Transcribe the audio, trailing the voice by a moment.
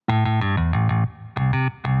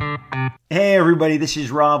Hey everybody, this is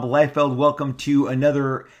Rob Liefeld. Welcome to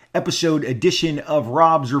another edition of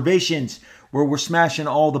Robservations, where we're smashing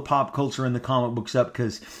all the pop culture and the comic books up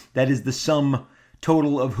because that is the sum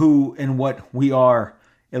total of who and what we are.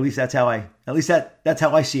 At least that's how I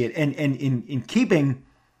see it. And in keeping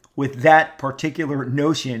with that particular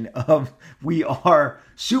notion of we are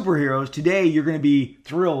superheroes, today you're going to be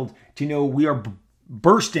thrilled to know we are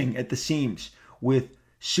bursting at the seams with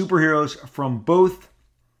superheroes from both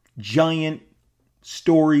giant,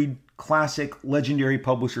 storied, classic, legendary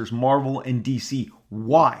publishers, Marvel and DC.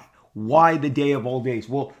 Why? Why the day of all days?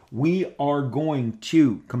 Well, we are going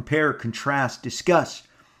to compare, contrast, discuss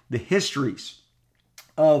the histories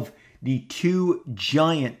of the two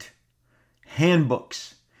giant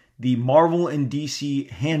handbooks, the Marvel and DC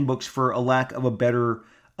handbooks, for a lack of a better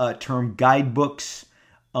term, guidebooks,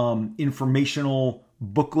 informational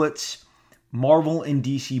booklets. Marvel and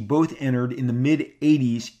DC both entered in the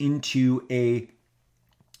mid-'80s into a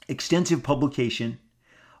extensive publication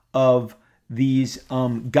of these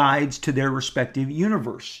guides to their respective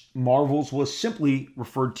universe. Marvel's was simply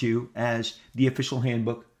referred to as the official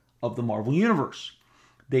handbook of the Marvel Universe.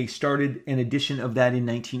 They started an edition of that in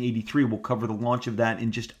 1983. We'll cover the launch of that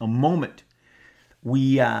in just a moment.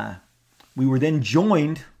 We were then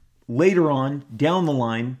joined later on down the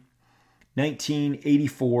line.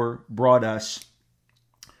 1984 brought us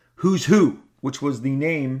Who's Who, which was the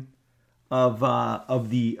name of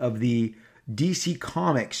the DC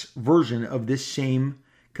Comics version of this same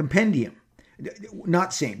compendium.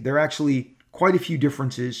 Not same. There are actually quite a few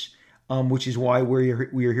differences, which is why we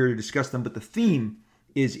are here to discuss them. But the theme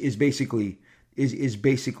is basically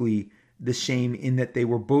the same in that they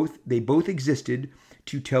both existed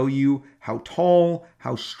to tell you how tall,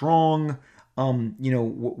 how strong. What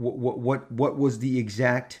was the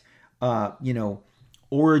exact,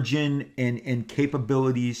 origin and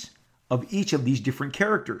capabilities of each of these different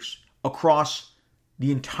characters across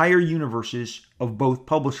the entire universes of both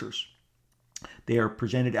publishers. They are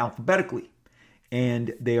presented alphabetically,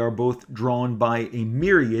 and they are both drawn by a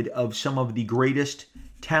myriad of some of the greatest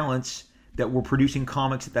talents that were producing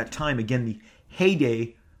comics at that time. Again, the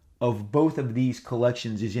heyday of both of these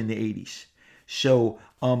collections is in the 80s. So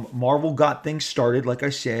Marvel got things started, like I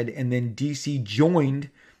said, and then DC joined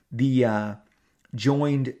the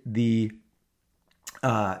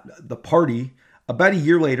party about a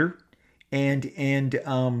year later, and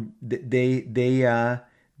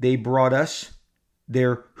they brought us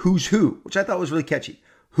their Who's Who, which I thought was really catchy.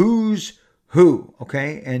 Who's Who,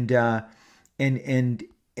 okay, and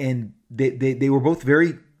they were both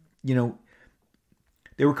very,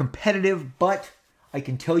 they were competitive, but I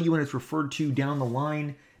can tell you when it's referred to down the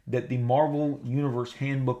line that the Marvel Universe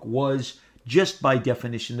Handbook was, just by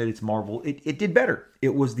definition that it's Marvel, it did better.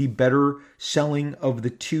 It was the better selling of the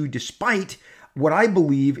two, despite what I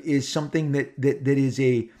believe is something that is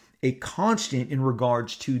a constant in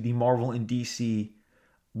regards to the Marvel and DC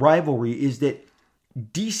rivalry, is that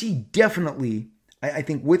DC definitely, I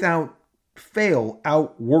think without fail,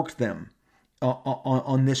 outworked them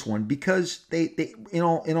on this one, because they in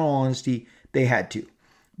all honesty, they had to.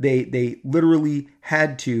 They literally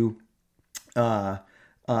had to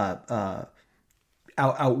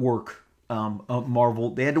outwork Marvel.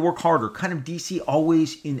 They had to work harder. Kind of DC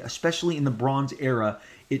always, especially in the Bronze era,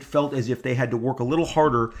 it felt as if they had to work a little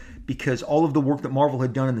harder because all of the work that Marvel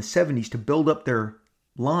had done in the 70s to build up their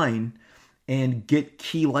line and get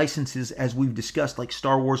key licenses, as we've discussed, like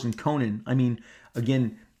Star Wars and Conan. I mean,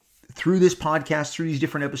 again, through this podcast, through these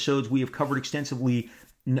different episodes, we have covered extensively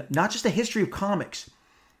not just the history of comics,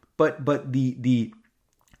 but the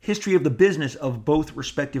history of the business of both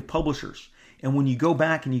respective publishers. And when you go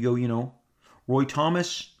back and you go, Roy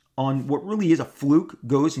Thomas, on what really is a fluke,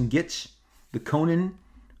 goes and gets the Conan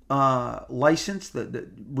license that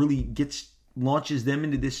really launches them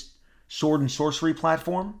into this sword and sorcery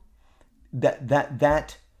platform.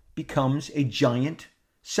 That becomes a giant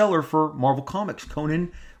seller for Marvel Comics.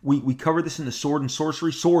 Conan, we covered this in the Swords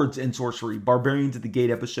and Sorcery, Barbarians at the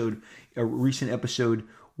Gate episode, a recent episode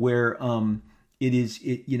where it's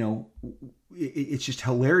just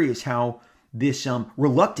hilarious how this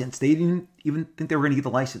reluctance, they didn't even think they were going to get the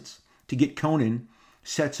license to get Conan,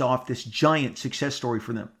 sets off this giant success story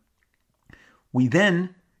for them. We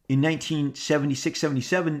then, in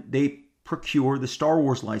 1976-77, they procure the Star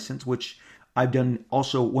Wars license, which I've done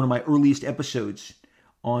also. One of my earliest episodes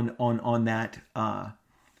on that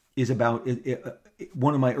is about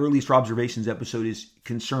one of my earliest Robservations episode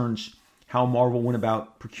concerns how Marvel went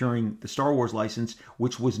about procuring the Star Wars license,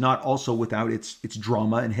 which was not also without its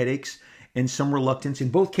drama and headaches and some reluctance in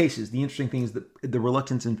both cases. The interesting thing is that the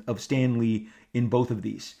reluctance of Stan Lee in both of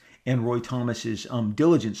these. and Roy Thomas's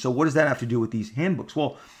diligence. So what does that have to do with these handbooks?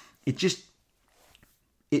 Well, it just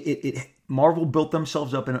Marvel built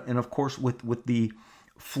themselves up, and of course with the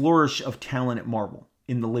flourish of talent at Marvel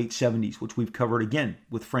in the late 70s, which we've covered again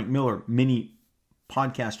with Frank Miller, mini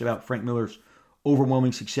podcast about Frank Miller's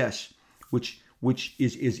overwhelming success, which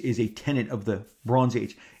is a tenet of the Bronze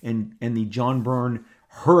Age, and the John Byrne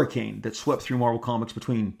hurricane that swept through Marvel Comics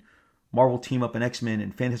between Marvel Team Up and X-Men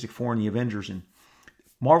and Fantastic Four and the Avengers. And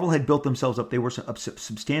Marvel had built themselves up. They were a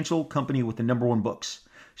substantial company with the #1 books.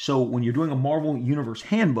 So when you're doing a Marvel Universe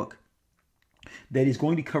handbook that is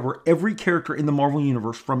going to cover every character in the Marvel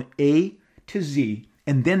Universe from A to Z,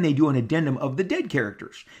 and then they do an addendum of the dead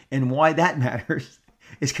characters. And why that matters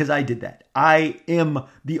is because I did that. I am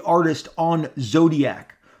the artist on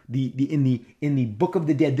Zodiac, in the Book of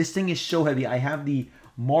the Dead. This thing is so heavy. I have the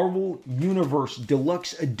Marvel Universe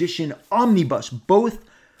Deluxe Edition Omnibus. Both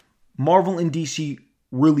Marvel and DC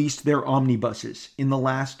released their omnibuses in the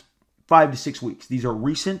last 5 to 6 weeks. These are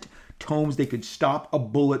recent tomes. They could stop a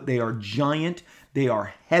bullet. They are giant. They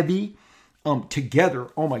are heavy. Together,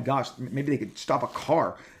 oh my gosh, maybe they could stop a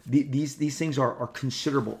car. These things are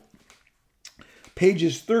considerable.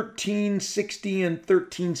 Pages 1360 and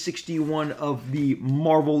 1361 of the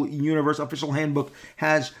Marvel Universe Official Handbook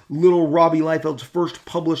has little Robbie Liefeld's first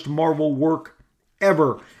published Marvel work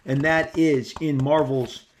ever, and that is in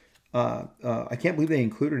Marvel's. I can't believe they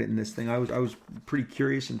included it in this thing. I was pretty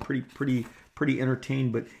curious and pretty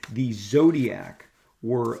entertained. But the Zodiac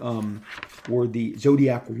were the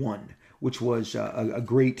Zodiac 1, which was a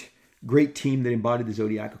great team that embodied the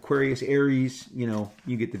Zodiac. Aquarius, Aries, you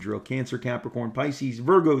get the drill. Cancer, Capricorn, Pisces,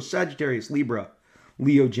 Virgo, Sagittarius, Libra,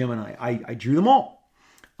 Leo, Gemini. I drew them all.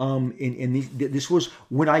 And this was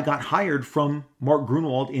when I got hired from Mark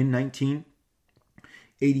Grunwald in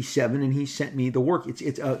 1987, and he sent me the work.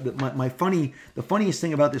 The funniest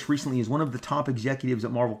thing about this recently is one of the top executives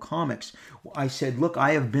at Marvel Comics. I said, look,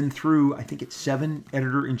 I have been through, I think it's 7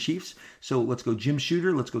 editor-in-chiefs. So let's go Jim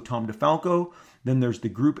Shooter, let's go Tom DeFalco. Then there's the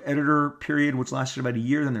group editor period, which lasted about a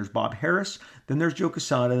year. Then there's Bob Harris. Then there's Joe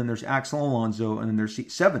Quesada. Then there's Axel Alonso. And then there's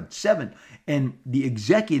 7. And the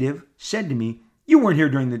executive said to me, you weren't here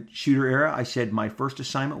during the Shooter era. I said, my first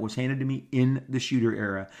assignment was handed to me in the Shooter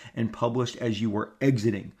era and published as you were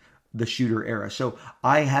exiting the Shooter era. So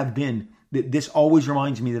I have been, this always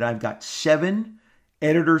reminds me that I've got 7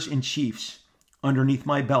 editors-in-chiefs underneath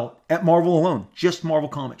my belt at Marvel alone, just Marvel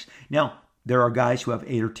Comics. Now, there are guys who have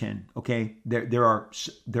 8 or 10, okay? There are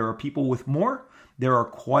people with more. There are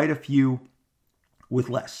quite a few with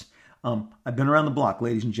less. I've been around the block,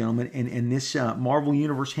 ladies and gentlemen, and this Marvel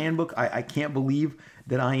Universe Handbook, I can't believe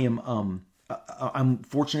that I am, I'm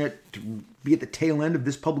fortunate to be at the tail end of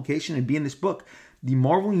this publication and be in this book. The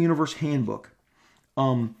Marvel Universe Handbook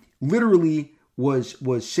literally was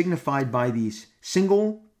signified by these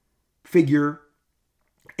single figure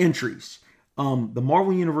entries. The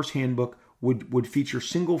Marvel Universe Handbook would feature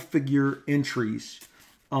single figure entries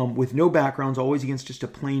with no backgrounds, always against just a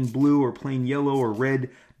plain blue or plain yellow or red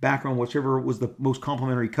background, whichever was the most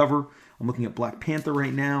complimentary cover. I'm looking at Black Panther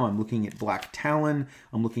right now. I'm looking at Black Talon.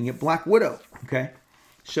 I'm looking at Black Widow. Okay,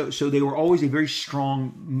 so they were always a very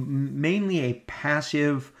strong, mainly a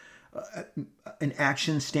passive, an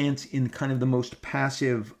action stance in kind of the most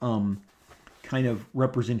passive kind of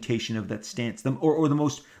representation of that stance, or the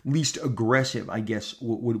most least aggressive, I guess,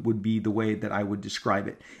 would be the way that I would describe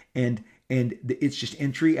it. And it's just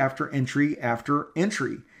entry after entry after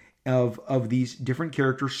entry of these different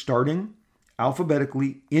characters, starting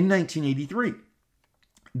alphabetically in 1983.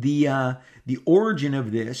 The origin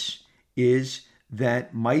of this is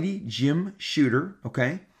that mighty Jim Shooter,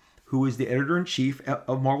 okay, who is the editor-in-chief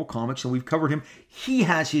of Marvel Comics, and we've covered him. He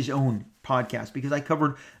has his own podcast because I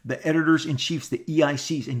covered the editors-in-chiefs, the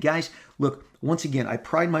EICs. And guys, look, once again, I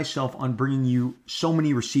pride myself on bringing you so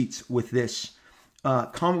many receipts with this.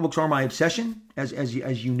 Comic books are my obsession, as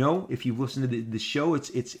you know, if you've listened to the show.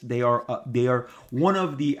 They are one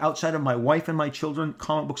of the, outside of my wife and my children,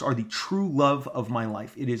 comic books are the true love of my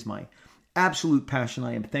life. It is my absolute passion.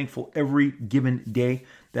 I am thankful every given day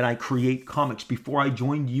that I create comics. Before I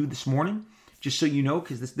joined you this morning, just so you know,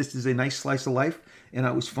 because this is a nice slice of life, and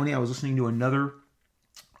I was listening to another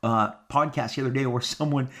podcast the other day where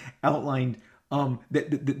someone outlined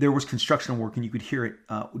that there was construction work, and you could hear it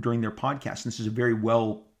during their podcast. And this is a very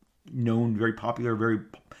well-known, very popular, very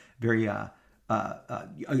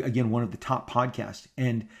again, one of the top podcasts.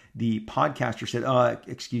 And the podcaster said,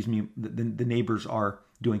 excuse me, the neighbors are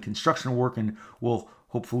doing construction work, and we'll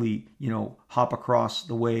hopefully, hop across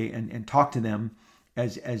the way and talk to them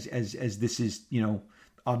as this is,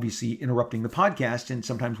 obviously interrupting the podcast, and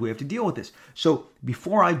sometimes we have to deal with this. So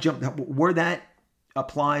before I jump, where that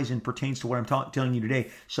applies and pertains to what I'm telling you today.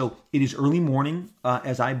 So it is early morning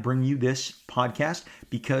as I bring you this podcast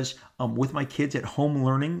because with my kids at home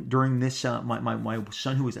learning during this, my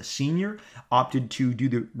son, who is a senior, opted to do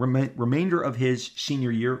the remainder of his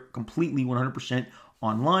senior year completely 100%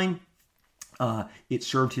 online. It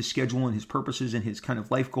served his schedule and his purposes and his kind of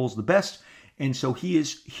life goals the best. And so he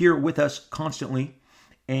is here with us constantly.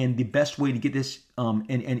 And the best way to get this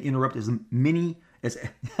and interrupt as many as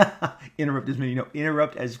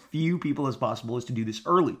interrupt as few people as possible is to do this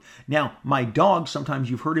early. Now, my dog, sometimes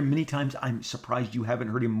you've heard him many times. I'm surprised you haven't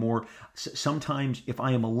heard him more. Sometimes if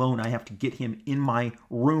I am alone, I have to get him in my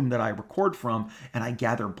room that I record from, and I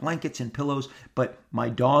gather blankets and pillows. But my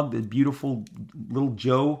dog, the beautiful little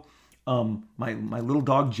Joe, my little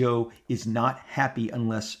dog Joe, is not happy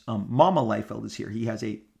unless Mama Liefeld is here. He has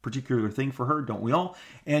a particular thing for her, don't we all?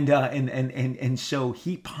 And so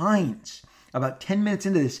he pines. About 10 minutes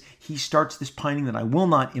into this, he starts this pining that I will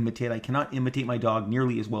not imitate. I cannot imitate my dog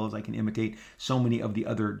nearly as well as I can imitate so many of the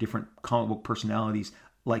other different comic book personalities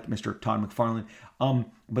like Mr. Todd McFarlane.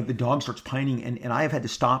 But the dog starts pining, and I have had to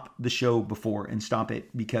stop the show before and stop it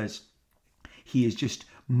because he is just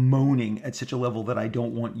moaning at such a level that I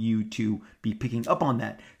don't want you to be picking up on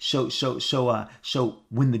that. So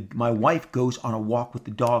when my wife goes on a walk with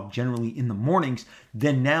the dog, generally in the mornings,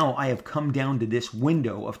 then now I have come down to this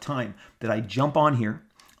window of time that I jump on here.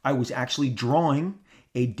 I was actually drawing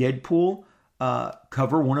a Deadpool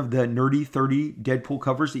cover, one of the Nerdy 30 Deadpool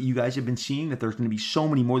covers that you guys have been seeing, that there's going to be so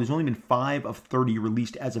many more. There's only been 5 of 30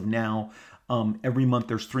 released as of now. Every month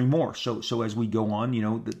there's 3 more. So as we go on,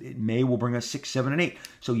 May will bring us 6, 7, and 8.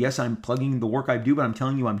 So yes, I'm plugging the work I do, but I'm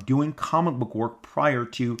telling you, I'm doing comic book work prior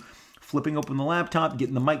to flipping open the laptop,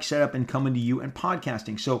 getting the mic set up, and coming to you and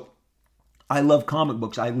podcasting. So I love comic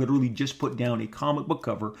books. I literally just put down a comic book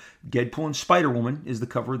cover. Deadpool and Spider-Woman is the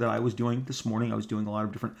cover that I was doing this morning. I was doing a lot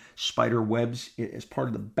of different spider webs as part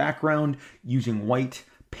of the background, using white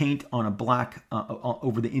paint on a black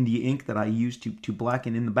over the India ink that I used to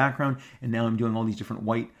blacken in the background, and now I'm doing all these different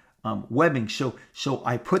white webbing. So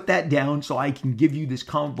I put that down so I can give you this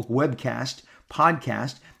comic book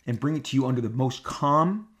podcast and bring it to you under the most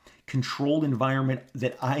calm, controlled environment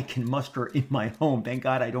that I can muster in my home. Thank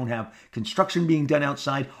God I don't have construction being done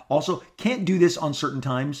outside. Also, can't do this on certain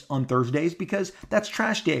times on Thursdays because that's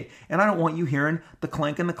trash day. And I don't want you hearing the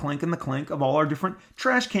clank and the clank and the clank of all our different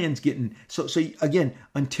trash cans getting. So again,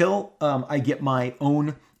 until I get my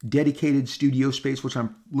own dedicated studio space, which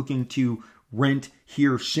I'm looking to rent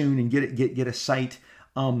here soon and get a site,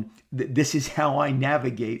 this is how I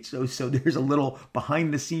navigate. So there's a little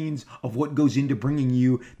behind the scenes of what goes into bringing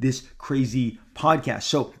you this crazy podcast.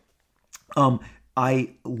 So I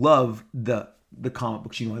love the comic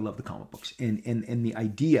books. I love the comic books, and the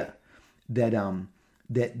idea that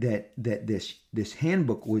this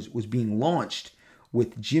handbook was being launched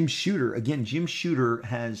with Jim Shooter. Again, Jim Shooter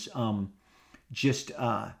has just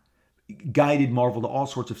guided Marvel to all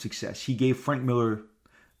sorts of success. He gave Frank Miller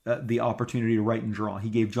the opportunity to write and draw. He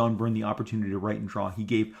gave John Byrne the opportunity to write and draw. He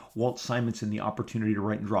gave Walt Simonson the opportunity to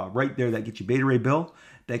write and draw. Right there, that gets you Beta Ray Bill.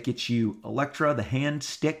 That gets you Elektra, the hand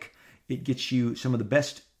stick. It gets you some of the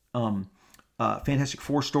best Fantastic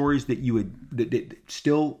Four stories that you would that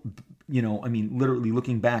still, literally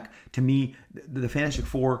looking back, to me, the Fantastic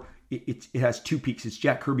Four, it has 2 peaks. It's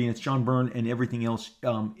Jack Kirby and it's John Byrne, and everything else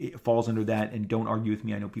it falls under that. And don't argue with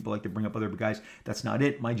me. I know people like to bring up other guys. That's not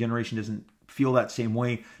it. My generation doesn't feel that same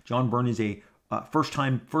way. John Byrne is a first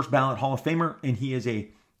ballot Hall of Famer, and he is a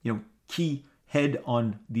key head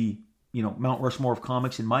on the Mount Rushmore of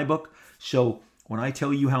comics in my book. So when I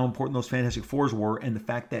tell you how important those Fantastic Fours were, and the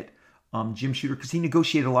fact that Jim Shooter, because he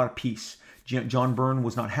negotiated a lot of peace. John Byrne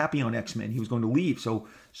was not happy on X-Men. He was going to leave. So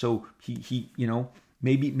he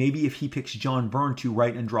maybe if he picks John Byrne to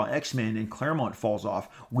write and draw X-Men and Claremont falls off,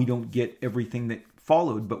 we don't get everything that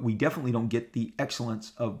followed, but we definitely don't get the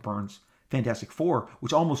excellence of Byrne's Fantastic Four,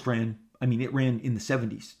 which almost ran in the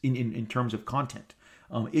 70s in terms of content.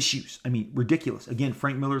 Issues, ridiculous. Again,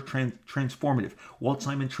 Frank Miller, transformative. Walt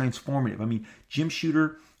Simon, transformative. Jim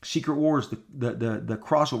Shooter, Secret Wars, the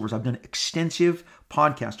crossovers. I've done extensive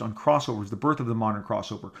podcast on crossovers, the birth of the modern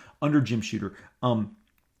crossover under Jim Shooter.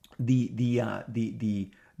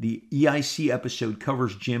 The EIC episode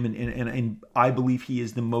covers Jim, and I believe he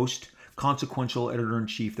is the most consequential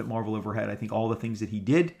editor-in-chief that Marvel ever had. I think all the things that he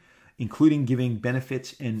did, including giving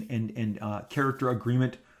benefits and character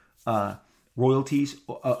agreement royalties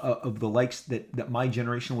of the likes that my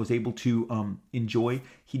generation was able to enjoy.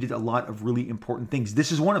 He did a lot of really important things.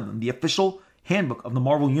 This is one of them. The official handbook of the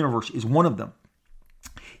Marvel Universe is one of them.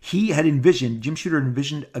 Jim Shooter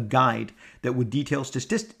envisioned a guide that would detail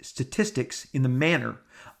statistics in the manner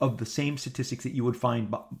of the same statistics that you would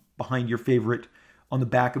find behind your favorite, on the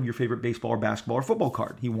back of your favorite baseball or basketball or football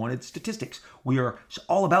card. He wanted statistics. We are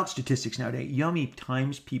all about statistics nowadays. Yummy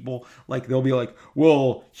times people, like, they'll be like,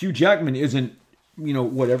 well, Hugh Jackman isn't,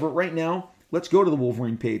 whatever. Right now, let's go to the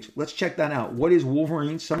Wolverine page. Let's check that out. What is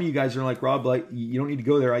Wolverine? Some of you guys are like, Rob, like, you don't need to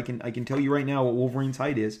go there. I can tell you right now what Wolverine's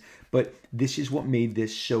height is. But this is what made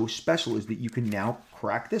this so special, is that you can now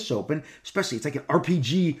crack this open. Especially, it's like an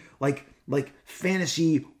RPG, like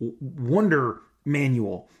fantasy wonder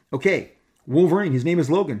manual. Okay, Wolverine, his name is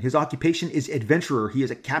Logan. His occupation is adventurer. He is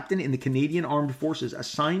a captain in the Canadian Armed Forces,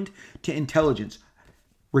 assigned to intelligence,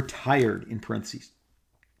 retired in parentheses.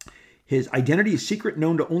 His identity is secret,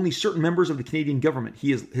 known to only certain members of the Canadian government.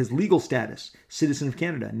 His legal status, citizen of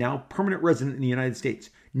Canada, now permanent resident in the United States.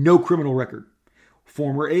 No criminal record.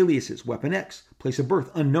 Former aliases, Weapon X. Place of birth,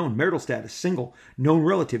 unknown. Marital status, single. Known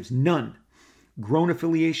relatives, none. Grown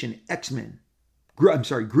affiliation, X-Men.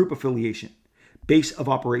 Group affiliation. Base of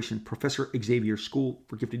operation, Professor Xavier School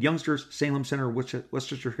for Gifted Youngsters, Salem Center,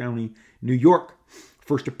 Westchester County, New York.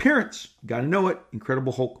 First appearance, gotta know it,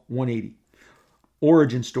 Incredible Hulk 180.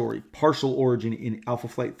 Origin story, partial origin in Alpha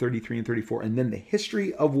Flight 33 and 34. And then the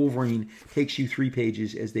history of Wolverine takes you 3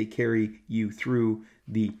 pages as they carry you through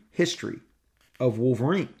the history of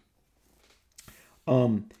Wolverine.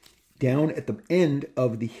 Down at the end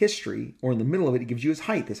of the history, or in the middle of it, it gives you his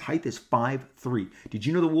height. His height is 5'3". Did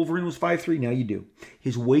you know that Wolverine was 5'3"? Now you do.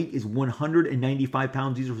 His weight is 195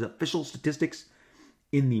 pounds. These are his official statistics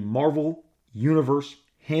in the Marvel Universe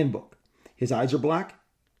Handbook. His eyes are black.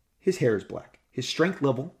 His hair is black. His strength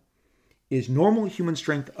level is normal human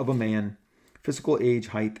strength of a man, physical age,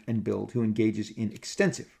 height, and build, who engages in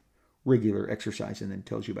extensive regular exercise, and then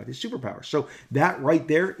tells you about his superpowers. So that right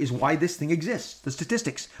there is why this thing exists. The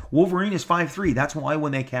statistics. Wolverine is 5'3". That's why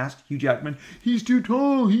when they cast Hugh Jackman, he's too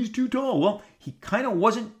tall. Well, he kind of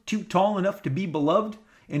wasn't too tall enough to be beloved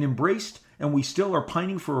and embraced, and we still are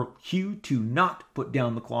pining for Hugh to not put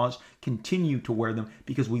down the claws, continue to wear them,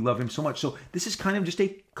 because we love him so much. So this is kind of just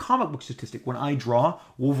a comic book statistic. When I draw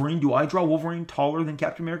Wolverine, do I draw Wolverine taller than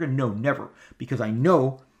Captain America? No, never. Because I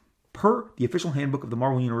know, per the official handbook of the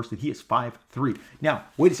Marvel Universe, that he is 5'3". Now,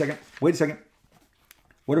 wait a second.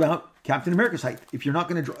 What about Captain America's height? If you're not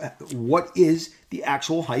going to draw, what is the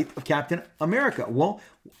actual height of Captain America? Well,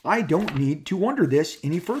 I don't need to wonder this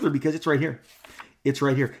any further, because it's right here. It's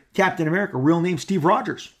right here. Captain America, real name Steve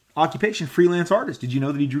Rogers. Occupation, freelance artist. Did you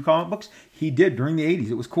know that he drew comic books? He did during the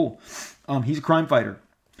 80s. It was cool. He's a crime fighter.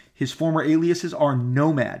 His former aliases are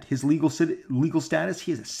Nomad. His legal status,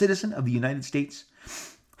 he is a citizen of the United States.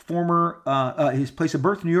 His place of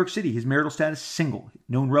birth, New York City. His marital status, single.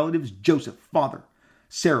 Known relatives, Joseph, father.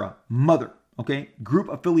 Sarah, mother. Okay. Group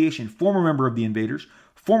affiliation, former member of the Invaders.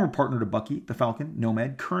 Former partner to Bucky, the Falcon,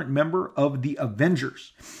 Nomad. Current member of the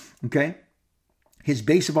Avengers. Okay. His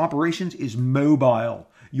base of operations is mobile.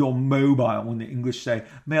 Your mobile. When the English say,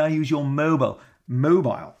 may I use your mobile?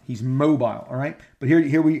 Mobile. He's mobile. All right. But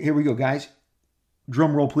here we go, guys.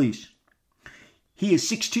 Drum roll, please. He is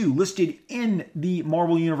 6'2", listed in the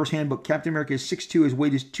Marvel Universe Handbook. Captain America is 6'2". His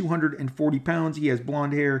weight is 240 pounds. He has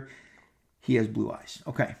blonde hair. He has blue eyes.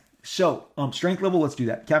 Okay. So, strength level, let's do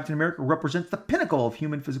that. Captain America represents the pinnacle of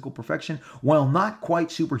human physical perfection. While not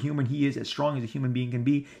quite superhuman, he is as strong as a human being can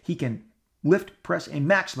be. He can lift, press a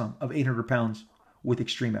maximum of 800 pounds with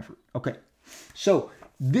extreme effort. Okay, so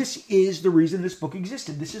this is the reason this book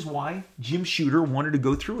existed. This is why Jim Shooter wanted to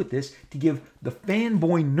go through with this, to give the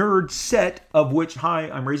fanboy nerd set, of which, hi,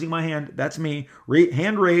 I'm raising my hand. That's me.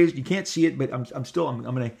 Hand raised. You can't see it, but I'm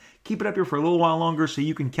going to keep it up here for a little while longer so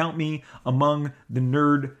you can count me among the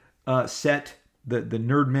nerd set, the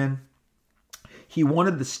nerd men. He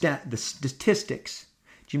wanted the statistics.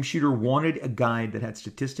 Jim Shooter wanted a guide that had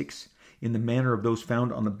statistics in the manner of those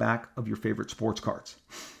found on the back of your favorite sports cards.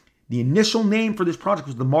 The initial name for this project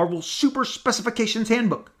was the Marvel Super Specifications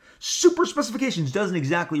Handbook. Super Specifications doesn't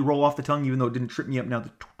exactly roll off the tongue, even though it didn't trip me up now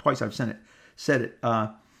twice I've said it.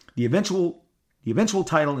 The eventual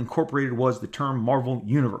title incorporated was the term Marvel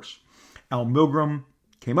Universe. Al Milgrom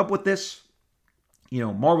came up with this,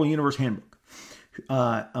 Marvel Universe Handbook.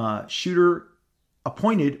 Shooter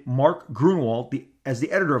appointed Mark Gruenwald as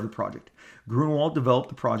the editor of the project. Gruenwald developed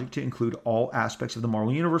the project to include all aspects of the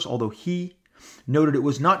Marvel Universe, although he noted it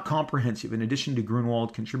was not comprehensive. In addition to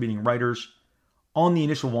Gruenwald, contributing writers on the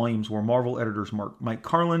initial volumes were Marvel editors Mike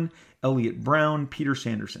Carlin, Elliot Brown, Peter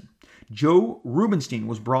Sanderson. Joe Rubinstein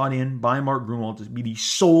was brought in by Mark Gruenwald to be the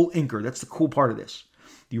sole inker. That's the cool part of this.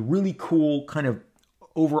 The really cool kind of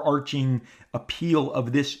overarching appeal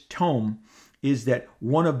of this tome is that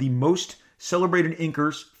one of the most celebrated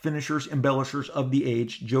inkers, finishers, embellishers of the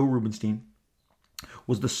age, Joe Rubinstein,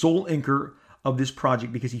 was the sole inker of this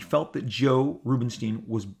project because he felt that Joe Rubinstein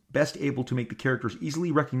was best able to make the characters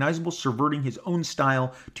easily recognizable, subverting his own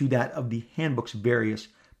style to that of the handbook's various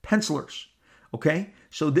pencilers. Okay,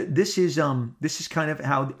 so this is kind of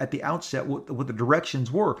how at the outset what the directions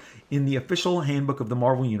were in the official handbook of the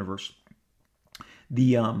Marvel Universe.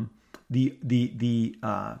 The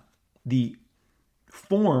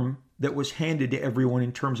form that was handed to everyone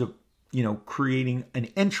in terms of creating an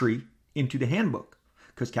entry into the handbook,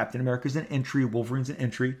 because Captain America is an entry, Wolverine's an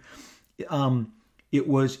entry. It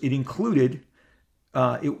included.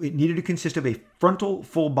 It needed to consist of a frontal,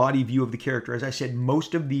 full body view of the character. As I said,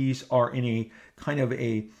 most of these are in a kind of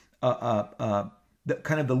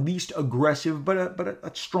the least aggressive, but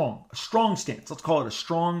a strong stance. Let's call it a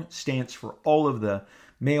strong stance for all of the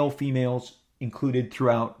male, females included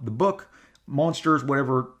throughout the book, monsters,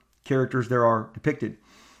 whatever characters there are depicted.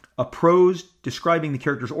 A prose describing the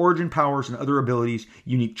character's origin, powers, and other abilities,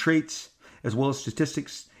 unique traits, as well as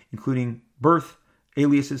statistics, including birth,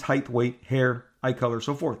 aliases, height, weight, hair, eye color,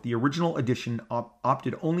 so forth. The original edition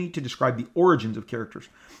opted only to describe the origins of characters,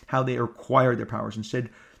 how they acquired their powers,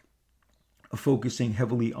 instead of focusing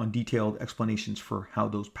heavily on detailed explanations for how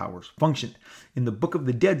those powers functioned. In the Book of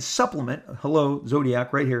the Dead supplement, hello,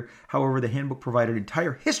 Zodiac, right here, however, the handbook provided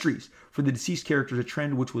entire histories for the deceased characters, a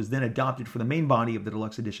trend which was then adopted for the main body of the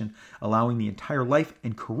deluxe edition, allowing the entire life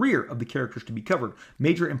and career of the characters to be covered.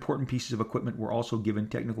 Major important pieces of equipment were also given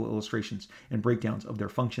technical illustrations and breakdowns of their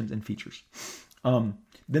functions and features. Then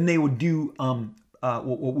they would do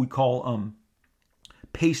what we call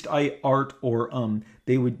paste art, or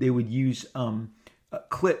they would use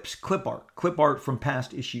clip art from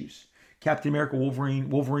past issues. Captain America,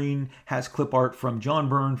 Wolverine has clip art from John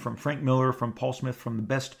Byrne, from Frank Miller, from Paul Smith, from the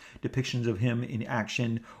best depictions of him in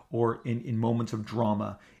action or in moments of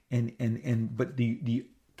drama. But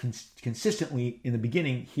consistently in the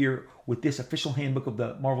beginning here with this official handbook of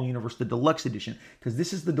the Marvel Universe, the deluxe edition, because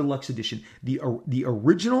this is the deluxe edition. The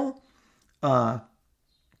original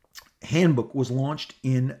handbook was launched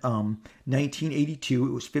in 1982.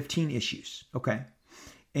 It was 15 issues. Okay.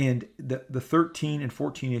 And the 13 and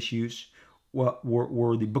 14 issues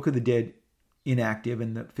were the Book of the Dead inactive,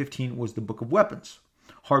 and the 15 was the Book of Weapons,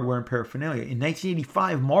 Hardware and Paraphernalia. In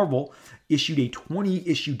 1985, Marvel issued a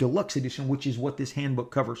 20-issue deluxe edition, which is what this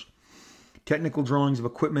handbook covers. Technical drawings of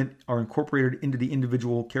equipment are incorporated into the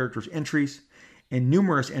individual characters' entries, and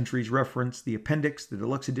numerous entries reference the appendix. The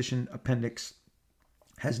deluxe edition appendix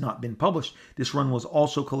has not been published. This run was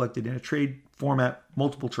also collected in a trade format,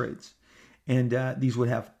 multiple trades, and these would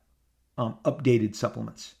have updated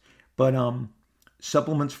supplements. But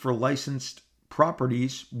supplements for licensed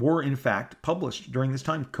properties were in fact published during this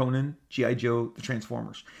time. Conan, G.I. Joe, the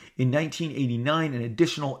Transformers. In 1989, an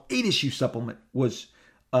additional 8-issue supplement was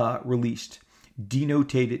released.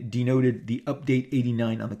 Denoted the update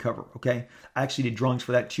 89 on the cover. Okay, I actually did drawings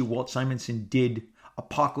for that too. Walt Simonson did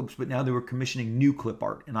Apocalypse, but now they were commissioning new clip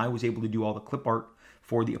art, and I was able to do all the clip art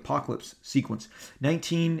for the Apocalypse sequence.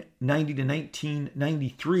 1990 to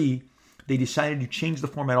 1993, they decided to change the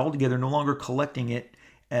format altogether, no longer collecting it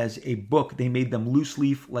as a book. They made them loose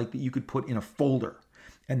leaf, like that you could put in a folder,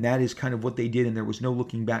 and that is kind of what they did, and there was no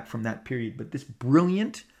looking back from that period. But this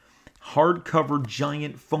brilliant hardcover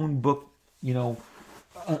giant phone book,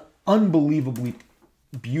 unbelievably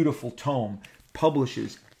beautiful tome,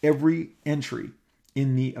 publishes every entry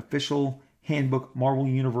in the official handbook Marvel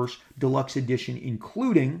Universe Deluxe Edition,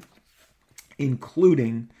 including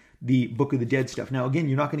the Book of the Dead stuff. Now, again,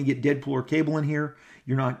 you're not going to get Deadpool or Cable in here.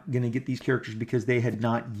 You're not going to get these characters because they had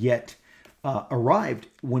not yet arrived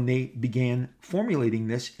when they began formulating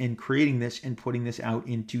this and creating this and putting this out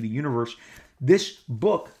into the universe. This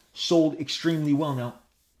book sold extremely well. Now,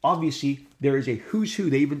 obviously, there is a who's who.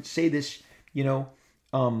 They even say this, in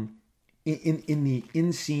the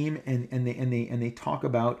inseam, and they talk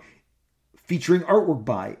about featuring artwork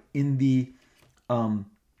by in the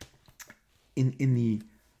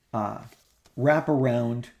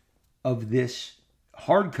wraparound of this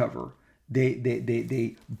hardcover.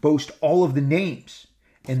 They boast all of the names,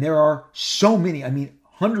 and there are so many. I mean,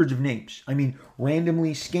 hundreds of names. I mean,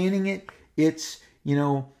 randomly scanning it, it's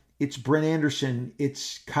Brent Anderson,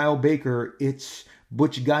 it's Kyle Baker, it's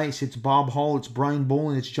Butch Geis, it's Bob Hall, it's Brian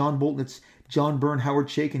Bolin, it's John Bolton, it's John Byrne, Howard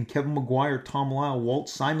Chaykin, Kevin McGuire, Tom Lyle, Walt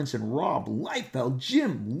Simonson, Rob Liefeld,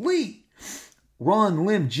 Jim Lee, Ron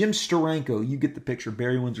Lim, Jim Steranko. You get the picture.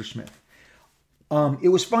 Barry Windsor Smith. It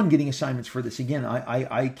was fun getting assignments for this. Again,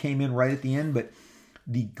 I came in right at the end, but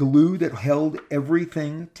the glue that held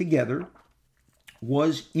everything together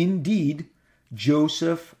was indeed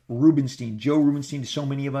Joseph Rubinstein. Joe Rubinstein, to so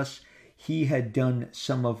many of us, he had done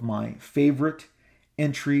some of my favorite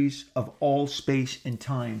entries of all space and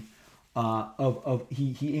time.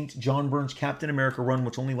 He inked John Byrne's Captain America run,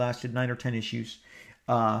 which only lasted 9 or 10 issues,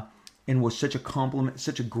 and was such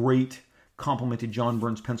a great compliment to John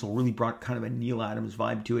Byrne's pencil. Really brought kind of a Neil Adams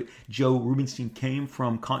vibe to it. Joe Rubinstein came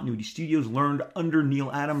from Continuity Studios, learned under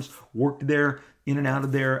Neil Adams, worked there, in and out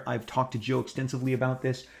of there. I've talked to Joe extensively about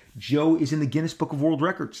this. Joe is in the Guinness Book of World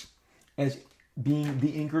Records as being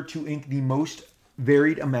the inker to ink the most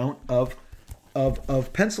varied amount of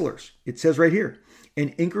pencilers. It says right here,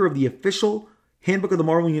 an inker of the official Handbook of the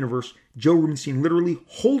Marvel Universe, Joe Rubinstein literally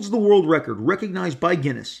holds the world record recognized by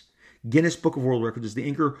Guinness. Guinness Book of World Records is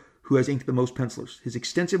the inker who has inked the most pencilers. His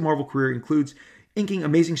extensive Marvel career includes inking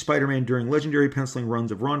Amazing Spider-Man during legendary penciling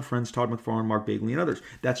runs of Ron Frenz, Todd McFarlane, Mark Bagley, and others.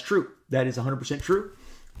 That's true. That is 100% true.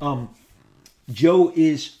 Joe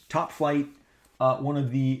is top flight, one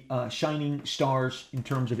of the shining stars in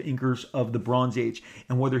terms of inkers of the Bronze Age.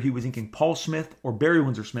 And whether he was inking Paul Smith or Barry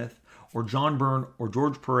Windsor Smith or John Byrne or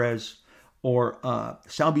George Perez or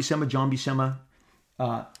Sal Buscema, John Buscema,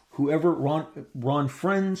 whoever, Ron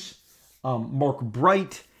Frenz, Mark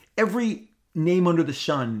Bright, every name under the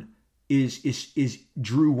sun is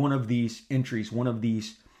drew one of these entries, one of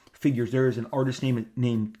these figures. There is an artist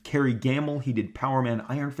named Kerry Gamble. He did Power Man,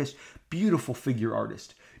 Iron Fist. Beautiful figure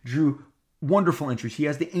artist. Drew wonderful entries. He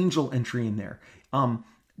has the angel entry in there. And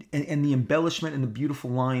the embellishment and the beautiful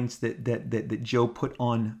lines that Joe put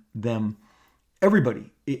on them.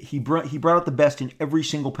 Everybody. He brought out the best in every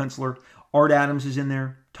single penciler. Art Adams is in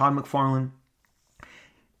there. Todd McFarlane.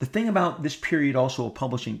 The thing about this period also of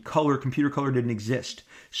publishing, computer color didn't exist.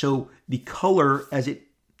 So the color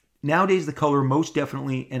nowadays the color most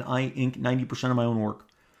definitely, and I ink 90% of my own work,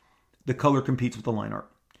 the color competes with the line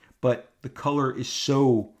art. But the color is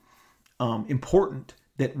so important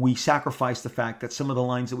that we sacrifice the fact that some of the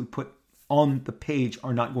lines that we put on the page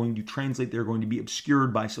are not going to translate. They're going to be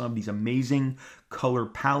obscured by some of these amazing color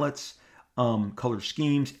palettes, color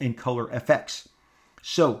schemes, and color FX.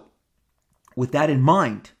 So with that in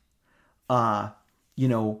mind,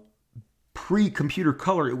 pre-computer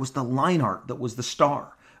color, it was the line art that was the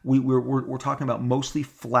star. We're talking about mostly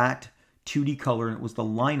flat 2D color, and it was the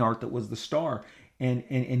line art that was the star.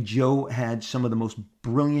 And Joe had some of the most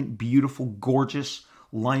brilliant, beautiful, gorgeous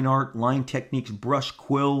line art, line techniques, brush,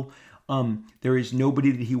 quill. There is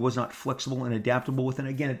nobody that he was not flexible and adaptable with. And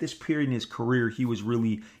again, at this period in his career, he was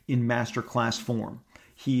really in masterclass form.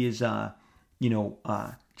 He is,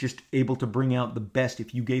 just able to bring out the best.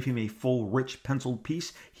 If you gave him a full, rich penciled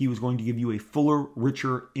piece, he was going to give you a fuller,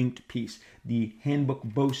 richer inked piece. The handbook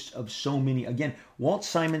boasts of so many. Again, Walt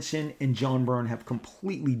Simonson and John Byrne have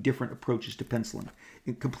completely different approaches to penciling,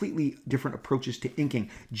 and completely different approaches to inking.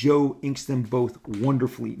 Joe inks them both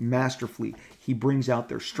wonderfully, masterfully. He brings out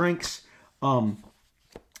their strengths, and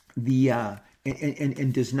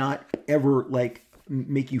does not ever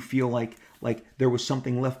make you feel like there was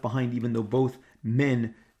something left behind, even though both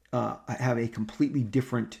men have a completely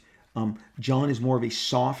different. John is more of a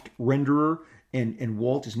soft renderer, and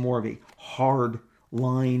Walt is more of a hard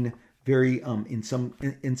line, very in some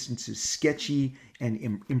instances sketchy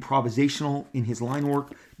and improvisational in his line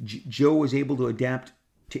work. Joe was able to adapt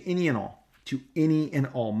to any and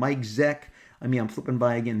all. Mike Zeck. I'm flipping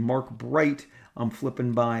by again. Mark Bright. I'm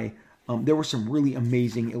flipping by. There were some really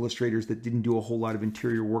amazing illustrators that didn't do a whole lot of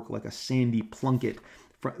interior work, like a Sandy Plunkett.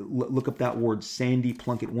 Look up that word, Sandy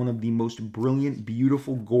Plunkett, one of the most brilliant,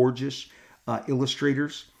 beautiful, gorgeous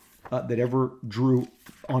illustrators that ever drew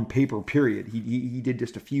on paper, period. He did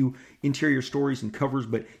just a few interior stories and covers,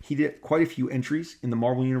 but he did quite a few entries in the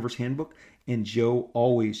Marvel Universe Handbook, and Joe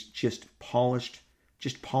always just polished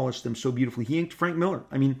them so beautifully. He inked Frank Miller.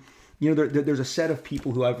 There's a set of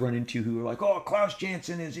people who I've run into who are like, oh, Klaus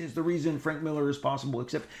Janson is the reason Frank Miller is possible,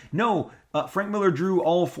 except no, Frank Miller drew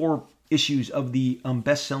all 4 issues of the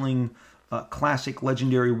best-selling classic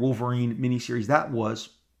legendary Wolverine miniseries. That was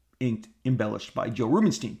inked, embellished by Joe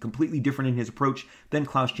Rubinstein. Completely different in his approach than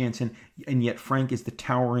Klaus Janson, and yet Frank is the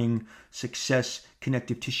towering success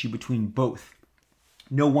connective tissue between both.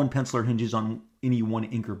 No one penciler hinges on any one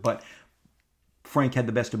inker, but Frank had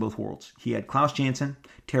the best of both worlds. He had Klaus Janson,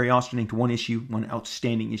 Terry Austin inked one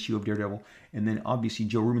outstanding issue of Daredevil, and then obviously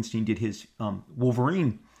Joe Rubinstein did his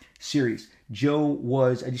Wolverine series. Joe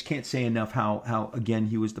was, I just can't say enough how again,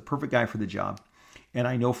 he was the perfect guy for the job. And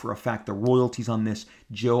I know for a fact the royalties on this,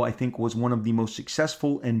 Joe, I think, was one of the most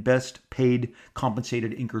successful and best paid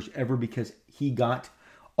compensated inkers ever, because he got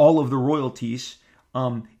all of the royalties.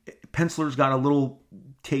 Pencilers got a little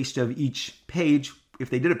taste of each page if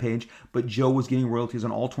they did a page, but Joe was getting royalties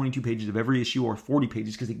on all 22 pages of every issue, or 40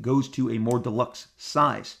 pages, because it goes to a more deluxe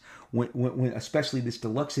size. When especially this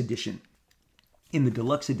deluxe edition. In the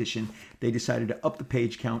deluxe edition, they decided to up the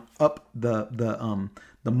page count, up the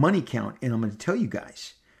money count, and I'm going to tell you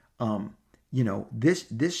guys,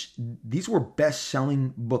 these were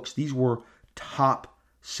best-selling books. These were top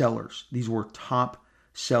sellers.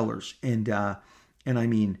 And I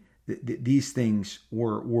mean, these things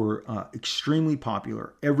were extremely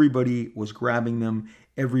popular. Everybody was grabbing them.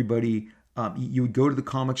 Everybody, you would go to the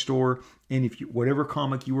comic store, and if whatever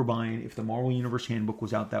comic you were buying, if the Marvel Universe Handbook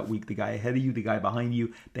was out that week, the guy ahead of you, the guy behind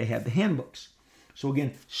you, they had the handbooks. So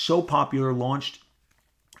again, so popular, launched,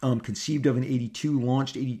 conceived of in 82,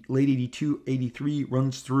 launched late 82, 83,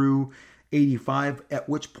 runs through 85, at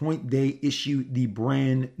which point they issue the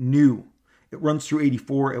brand new. It runs through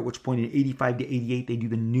 84, at which point in 85 to 88, they do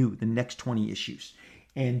the next 20 issues.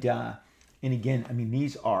 And again, I mean,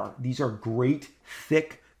 these are great,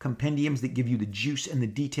 thick compendiums that give you the juice and the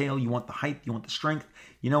detail. You want the height, you want the strength,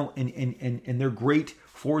 and they're great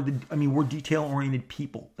for we're detail-oriented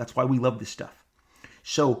people. That's why we love this stuff.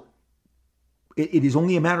 So it is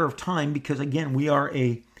only a matter of time, because again, we are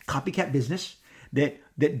a copycat business that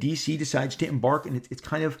DC decides to embark, and it's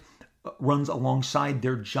kind of runs alongside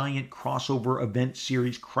their giant crossover event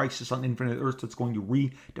series, Crisis on Infinite Earths, that's going to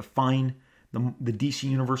redefine the DC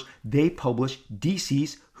universe. They publish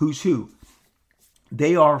DC's Who's Who.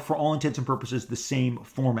 They are, for all intents and purposes, the same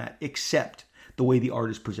format, except the way the art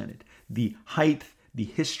is presented. The height, the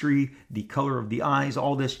history, the color of the eyes,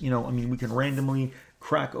 all this, we can randomly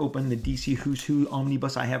crack open the DC Who's Who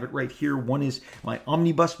omnibus. I have it right here. One is my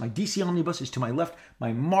omnibus. My DC omnibus is to my left.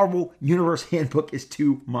 My Marvel Universe Handbook is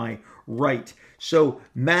to my right. So,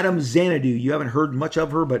 Madame Xanadu, you haven't heard much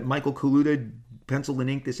of her, but Michael Kaluta penciled and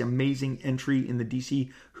inked this amazing entry in the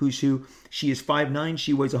DC Who's Who. She is 5'9",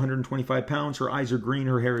 she weighs 125 pounds, her eyes are green,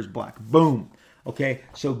 her hair is black. Boom. Okay,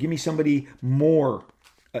 so give me somebody more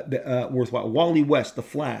worthwhile. Wally West, The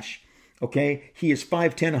Flash. Okay, he is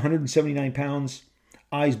 5'10", 179 pounds,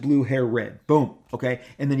 eyes blue, hair red. Boom. Okay,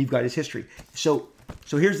 and then you've got his history. So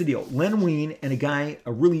here's the deal. Len Wein and a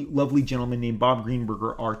really lovely gentleman named Bob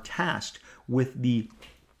Greenberger are tasked with the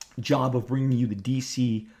job of bringing you the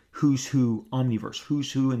DC Who's Who Omniverse,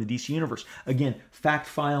 Who's Who in the DC Universe. Again, fact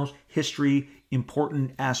files, history,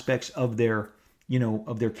 important aspects of their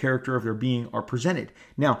character, of their being are presented.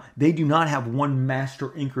 Now, they do not have one master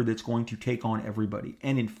inker that's going to take on everybody.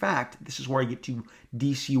 And in fact, this is where I get to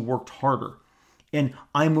DC worked harder. And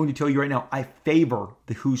I'm going to tell you right now, I favor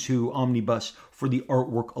the Who's Who Omnibus for the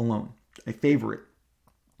artwork alone. I favor it.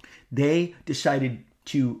 They decided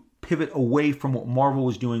to pivot away from what Marvel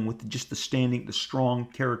was doing with just the strong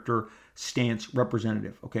character stance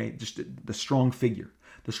representative, okay? Just the strong figure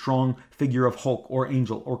of Hulk or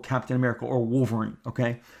Angel or Captain America or Wolverine,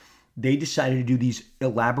 okay? They decided to do these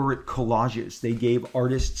elaborate collages. They gave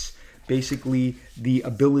artists basically the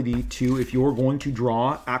ability to, if you're going to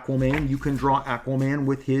draw Aquaman, you can draw Aquaman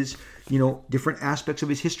with his, different aspects of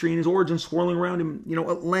his history and his origins swirling around him,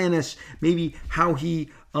 Atlantis, maybe how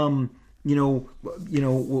he,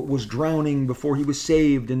 was drowning before he was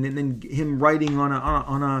saved, and then him riding on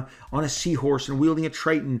a seahorse and wielding a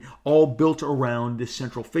Triton, all built around this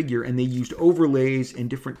central figure. And they used overlays and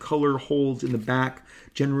different color holds in the back.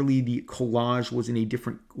 Generally, the collage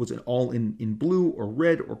was all in blue or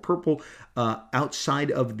red or purple,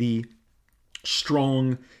 outside of the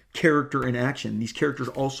strong character in action. These characters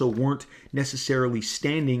also weren't necessarily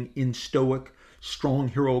standing in stoic, strong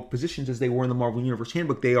heroic positions as they were in the Marvel Universe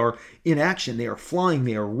Handbook. They are in action. They are flying.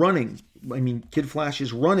 They are running. Kid Flash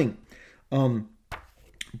is running.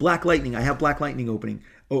 Black Lightning. I have Black Lightning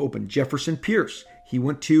open. Jefferson Pierce.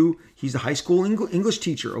 He's a high school English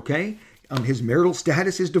teacher, okay? His marital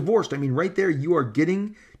status is divorced. Right there you are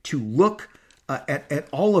getting to look at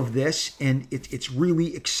all of this, and it's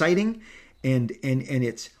really exciting. And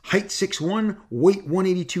it's height 6'1", weight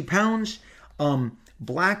 182 pounds.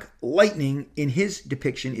 Black Lightning in his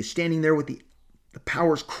depiction is standing there with the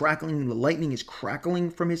powers crackling, the lightning is crackling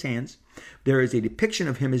from his hands. There is a depiction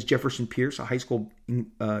of him as Jefferson Pierce, a high school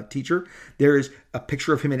teacher. There is a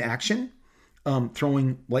picture of him in action,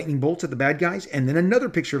 throwing lightning bolts at the bad guys, and then another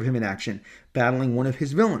picture of him in action, battling one of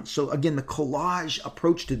his villains. So again, the collage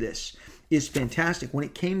approach to this is fantastic. When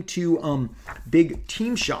it came to big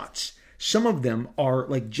team shots, some of them are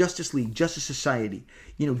like Justice League, Justice Society.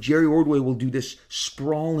 Jerry Ordway will do this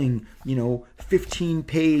sprawling, 15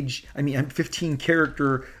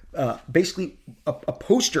 character basically a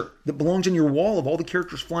poster that belongs on your wall of all the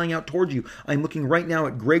characters flying out towards you. I'm looking right now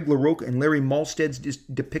at Greg LaRocque and Larry Malstead's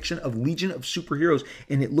depiction of Legion of Superheroes,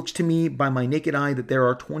 and it looks to me by my naked eye that there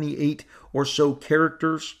are 28 or so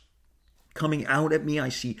characters coming out at me. I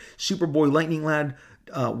see Superboy, Lightning Lad,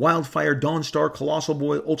 Wildfire, Dawnstar, Colossal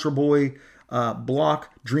Boy, Ultra Boy, Block,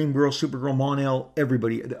 Dream Girl, Supergirl, Mon-El,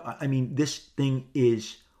 everybody. I mean, this thing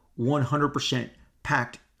is 100%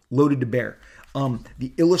 packed, loaded to bear.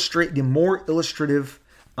 The more illustrative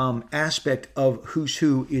aspect of Who's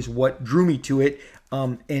Who is what drew me to it.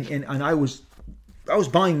 And I was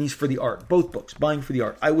buying these for the art, both books, buying for the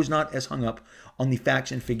art. I was not as hung up on the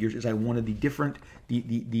facts and figures as I wanted the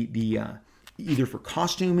either for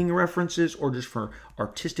costuming references or just for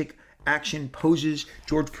artistic action poses.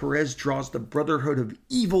 George Perez draws the Brotherhood of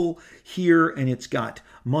Evil here, and it's got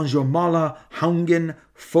Manjomala, Haungen,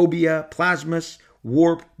 Phobia, Plasmus,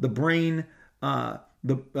 Warp, the Brain,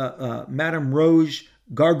 Madame Rouge,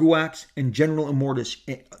 Garguax, and General Immortus.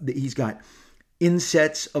 He's got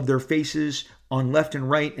insets of their faces on left and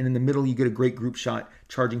right, and in the middle you get a great group shot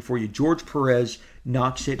charging for you. George Perez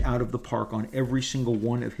knocks it out of the park on every single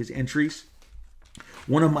one of his entries.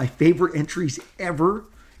 One of my favorite entries ever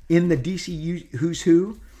in the DC Who's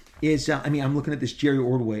Who is, I'm looking at this Jerry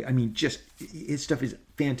Ordway. I mean, just his stuff is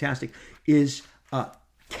fantastic. Is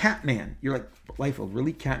Catman. You're like, Liefeld,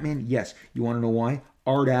 really? Catman? Yes. You want to know why?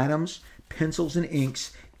 Art Adams, pencils and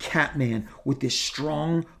inks, Catman with this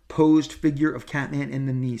strong posed figure of Catman and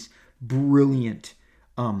the niece. Brilliant.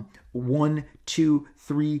 1, 2,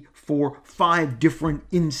 3, 4, 5 different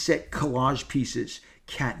inset collage pieces.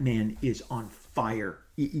 Catman is on fire.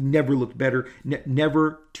 He never looked better,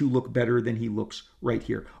 never to look better than he looks right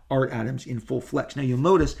here. Art Adams in full flex. Now you'll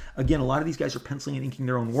notice, again, a lot of these guys are penciling and inking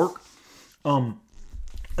their own work.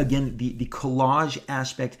 Again, the collage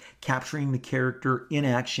aspect, capturing the character in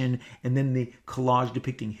action, and then the collage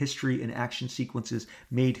depicting history and action sequences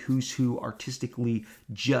made Who's Who artistically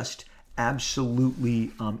just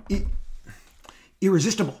absolutely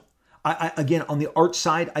irresistible. Again, on the art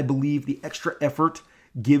side, I believe the extra effort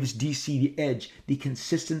gives DC the edge. The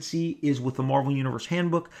consistency is with the Marvel Universe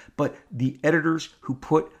Handbook, but the editors who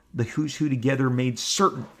put the Who's Who together made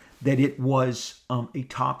certain that it was a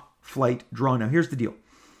top flight draw. Now, here's the deal.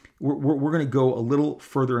 We're going to go a little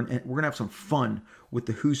further, and we're going to have some fun with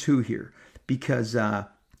the Who's Who here, because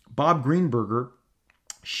Bob Greenberger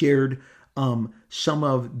shared some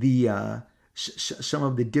of the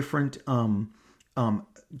different kind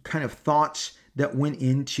of thoughts that went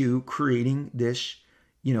into creating this,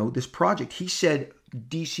 this project. He said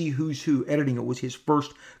DC Who's Who editing it was his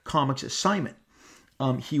first comics assignment.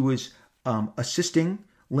 He was assisting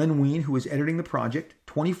Len Wein, who was editing the project.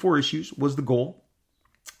 24 issues was the goal.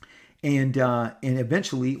 And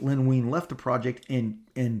eventually Len Wein left the project,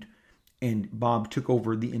 and Bob took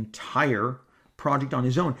over the entire project on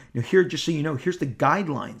his own. Now here, just so you know, here's the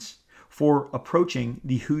guidelines for approaching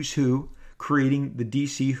the Who's Who, creating the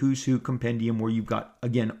DC Who's Who compendium, where you've got,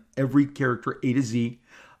 again, every character A to Z,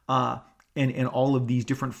 and all of these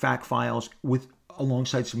different fact files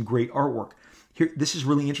alongside some great artwork. Here, this is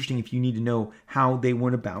really interesting if you need to know how they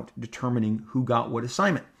went about determining who got what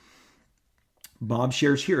assignment. Bob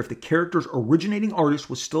shares here, if the character's originating artist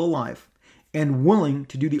was still alive and willing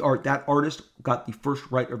to do the art, that artist got the first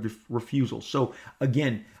right of refusal. So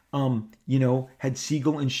again, had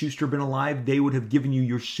Siegel and Schuster been alive, they would have given you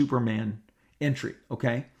your Superman entry,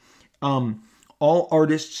 okay? All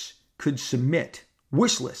artists could submit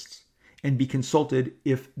wish lists and be consulted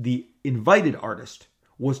if the invited artist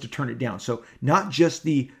was to turn it down. So not just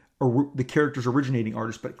the character's originating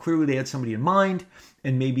artist, but clearly they had somebody in mind,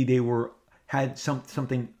 and maybe they had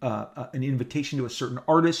something, an invitation to a certain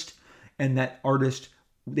artist, and that artist,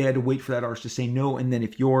 they had to wait for that artist to say no. And then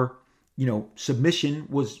if your, submission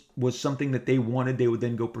was something that they wanted, they would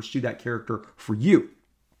then go pursue that character for you.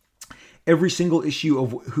 Every single issue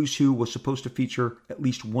of Who's Who was supposed to feature at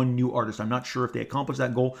least one new artist. I'm not sure if they accomplished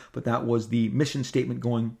that goal, but that was the mission statement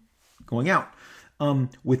going out.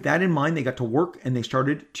 With that in mind, they got to work and they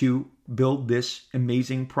started to build this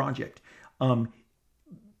amazing project.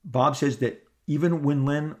 Bob says that even when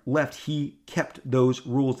Len left, he kept those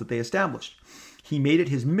rules that they established. He made it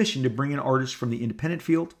his mission to bring in artists from the independent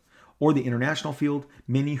field or the international field,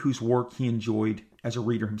 many whose work he enjoyed as a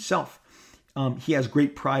reader himself. He has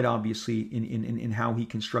great pride, obviously, in how he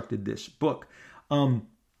constructed this book.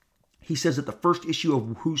 He says that the first issue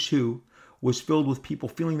of Who's Who was filled with people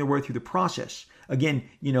feeling their way through the process. Again,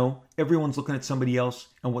 everyone's looking at somebody else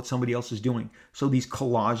and what somebody else is doing. So these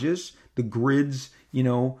collages, the grids, they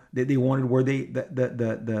wanted where they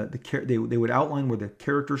would outline where the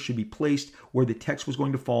characters should be placed, where the text was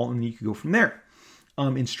going to fall, and then you could go from there.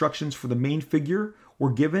 Instructions for the main figure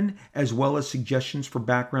were given, as well as suggestions for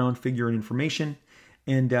background, figure, and information.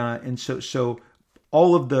 And so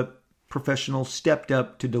all of the professionals stepped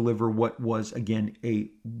up to deliver what was, again, a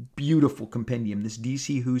beautiful compendium. This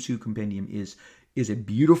DC Who's Who compendium is a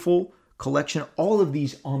beautiful collection. All of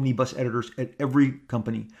these omnibus editors at every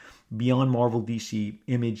company, Beyond Marvel, DC,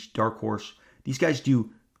 Image, Dark Horse, these guys do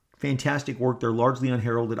fantastic work. They're largely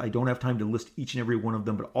unheralded. I don't have time to list each and every one of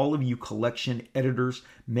them, but all of you collection editors,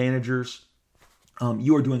 managers,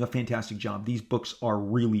 you are doing a fantastic job. These books are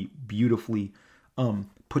really beautifully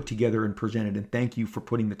put together and presented, and thank you for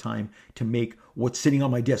putting the time to make what's sitting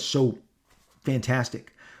on my desk so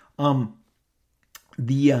fantastic. Bob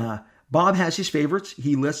has his favorites.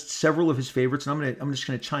 He lists several of his favorites, and I'm just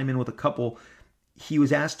going to chime in with a couple. He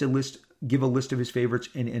was asked to give a list of his favorites,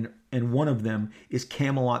 and one of them is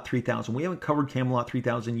Camelot 3000. We haven't covered Camelot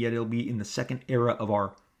 3000 yet. It'll be in the second era of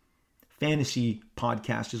our fantasy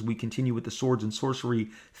podcast as we continue with the swords and sorcery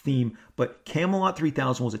theme. But Camelot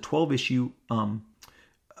 3000 was a 12-issue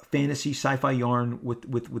fantasy sci-fi yarn with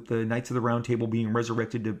the Knights of the Round Table being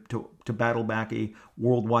resurrected to battle back a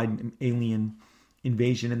worldwide alien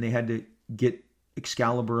invasion, and they had to get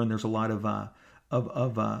Excalibur, and there's a lot of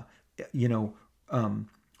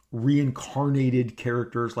reincarnated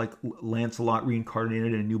characters like Lancelot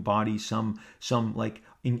reincarnated in a new body, some like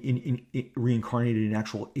in reincarnated in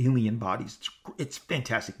actual alien bodies. It's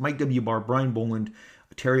fantastic. Mike W. Barr, Brian Boland,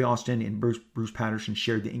 Terry Austin, and Bruce Patterson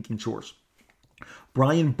shared the inking source.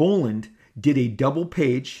 Brian Boland did a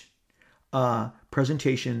double-page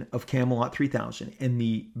presentation of Camelot 3000, and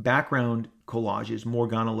the background collage is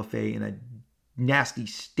Morgana Le Fay in a nasty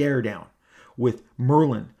stare-down with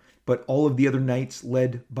Merlin, but all of the other knights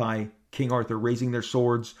led by King Arthur raising their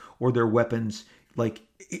swords or their weapons. Like,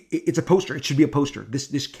 it's a poster. It should be a poster.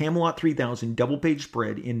 This Camelot 3000 double-page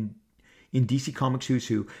spread in DC Comics Who's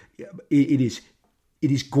Who, it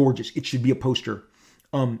is gorgeous. It should be a poster.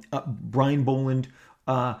 Brian Boland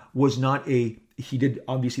was not he did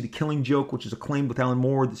obviously The Killing Joke, which is acclaimed with Alan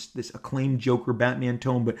Moore, this acclaimed Joker Batman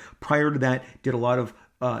tome, but prior to that did a lot of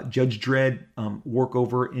Judge Dredd work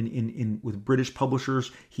over in with British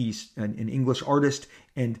publishers. He's an English artist,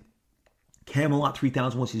 and Camelot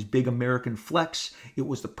 3000 was his big American flex. It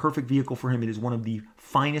was the perfect vehicle for him. It is one of the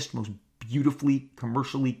finest, most beautifully,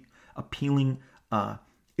 commercially appealing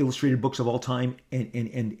illustrated books of all time,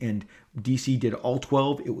 and DC did all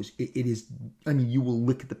 12. It is, I mean, you will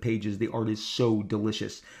look at the pages. The art is so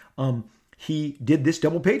delicious. He did this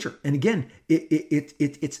double pager, and again,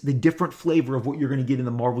 it's the different flavor of what you're going to get in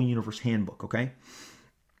the Marvel Universe Handbook. Okay.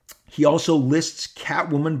 He also lists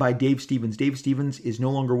Catwoman by Dave Stevens. Dave Stevens is no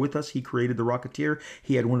longer with us. He created The Rocketeer.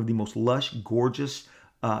 He had one of the most lush, gorgeous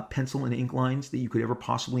pencil and ink lines that you could ever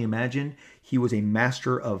possibly imagine. He was a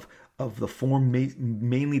master of the form,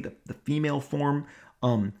 mainly the female form,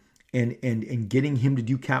 and getting him to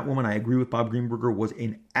do Catwoman, I agree with Bob Greenberger, was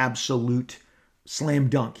an absolute slam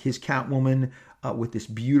dunk. His Catwoman, with this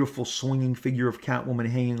beautiful swinging figure of Catwoman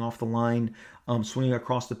hanging off the line, swinging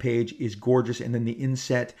across the page, is gorgeous. And then the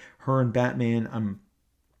inset, her and Batman,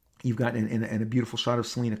 you've got and a beautiful shot of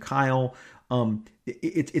Selena Kyle.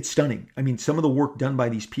 It's stunning. I mean, some of the work done by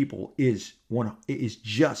these people is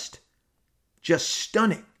just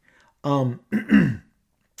stunning.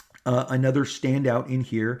 Another standout in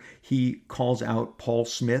here, he calls out Paul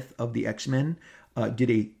Smith of the X-Men.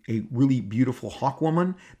 Did a really beautiful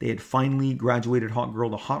Hawkwoman. They had finally graduated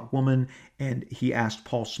Hawkgirl to Hawkwoman, and he asked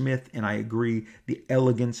Paul Smith, and I agree, the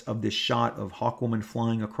elegance of this shot of Hawkwoman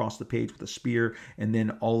flying across the page with a spear, and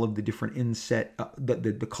then all of the different inset,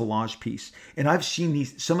 the collage piece. And I've seen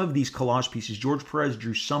some of these collage pieces. George Perez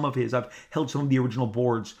drew some of his. I've held some of the original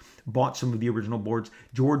boards, bought some of the original boards.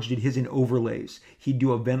 George did his in overlays. He'd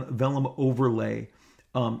do a vellum overlay.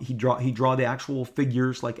 He draw the actual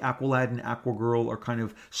figures, like Aqualad and Aquagirl are kind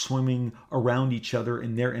of swimming around each other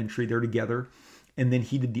in their entry. They're together. And then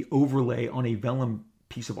he did the overlay on a vellum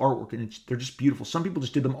piece of artwork, and they're just beautiful. Some people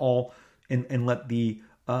just did them all and let the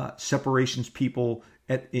separations people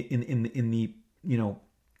in the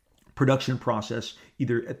production process,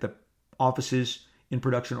 either at the offices in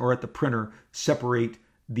production or at the printer, separate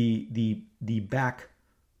the back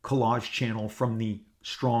collage channel from the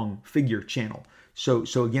strong figure channel. So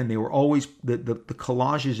again, they were always the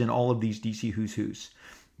collages in all of these DC Who's Who's.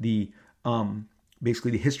 The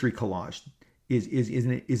basically the history collage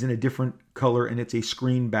is in a different color, and it's a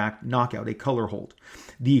screen back knockout, a color hold.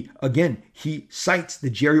 Again, he cites the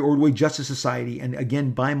Jerry Ordway Justice Society, and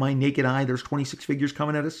again, by my naked eye, there's 26 figures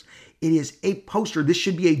coming at us. It is a poster. This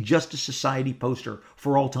should be a Justice Society poster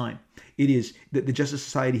for all time. It is that the Justice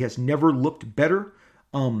Society has never looked better.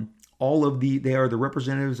 They are the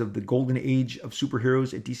representatives of the golden age of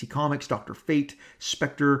superheroes at DC Comics. Dr. Fate,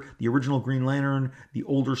 Spectre, the original Green Lantern, the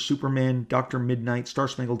older Superman, Dr. Midnight, Star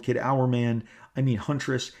Spangled Kid, Hourman,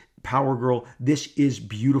 Huntress, Power Girl. This is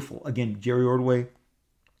beautiful. Again, Jerry Ordway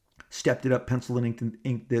stepped it up, penciled and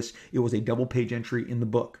inked this. It was a double page entry in the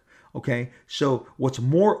book. Okay, so what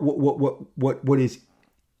is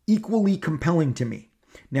equally compelling to me,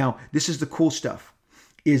 now this is the cool stuff,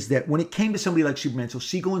 is that when it came to somebody like Superman, so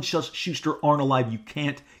Siegel and Schuster aren't alive. You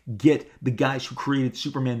can't get the guys who created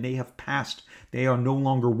Superman. They have passed. They are no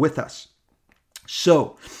longer with us.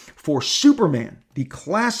 So for Superman, the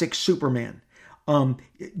classic Superman,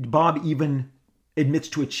 Bob even admits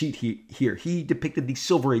to a cheat here. He depicted the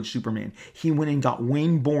Silver Age Superman. He went and got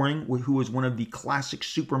Wayne Boring, who was one of the classic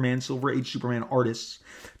Silver Age Superman artists,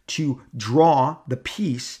 to draw the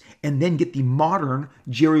piece, and then get the modern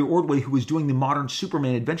Jerry Ordway, who was doing the modern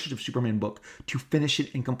Superman, Adventures of Superman book, to finish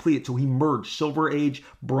it and complete it. So he merged Silver Age,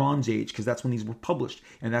 Bronze Age, because that's when these were published.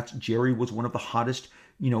 And Jerry was one of the hottest,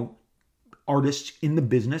 artists in the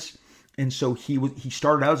business. And so he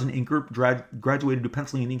started out as an inker, graduated to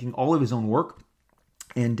penciling and inking all of his own work.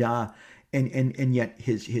 And yet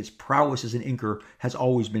his prowess as an inker has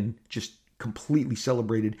always been just completely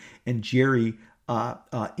celebrated. And Jerry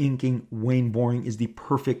inking Wayne Boring is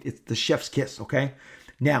it's the chef's kiss, okay?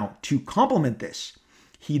 Now, to complement this,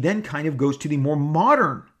 he then kind of goes to the more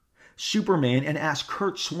modern Superman and asks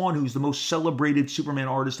Curt Swan, who's the most celebrated Superman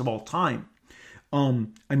artist of all time,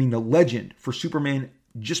 the legend for Superman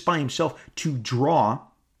just by himself, to draw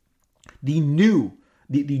the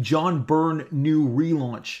John Byrne new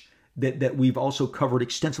relaunch that we've also covered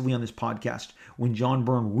extensively on this podcast, when John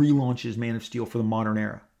Byrne relaunches Man of Steel for the modern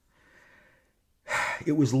era.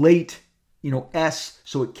 It was late,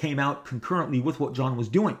 so it came out concurrently with what John was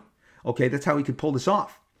doing. Okay, that's how he could pull this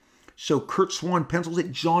off. So Curt Swan pencils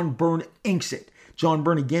it, John Byrne inks it. John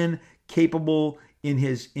Byrne, again, capable in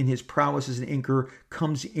his prowess as an inker,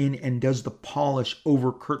 comes in and does the polish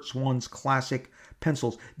over Curt Swan's classic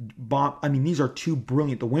pencils. These are two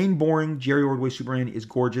brilliant. The Wayne Boring, Jerry Ordway Superman is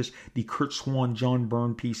gorgeous. The Curt Swan, John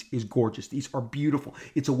Byrne piece is gorgeous. These are beautiful.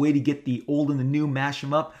 It's a way to get the old and the new, mash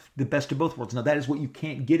them up, the best of both worlds. Now, that is what you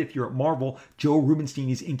can't get if you're at Marvel. Joe Rubinstein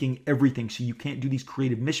is inking everything, so you can't do these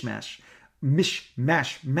creative mashups,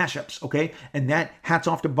 okay? And that, hats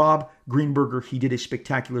off to Bob Greenberger. He did a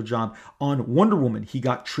spectacular job. On Wonder Woman, he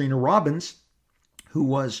got Trina Robbins, who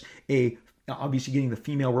was obviously getting the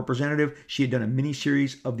female representative. She had done a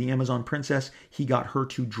miniseries of the Amazon Princess. He got her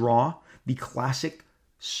to draw the classic,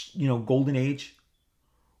 Golden Age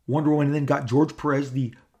Wonder Woman, and then got George Perez,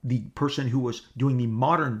 the person who was doing the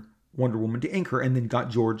modern Wonder Woman, to ink her, and then got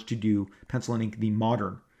George to do pencil and ink the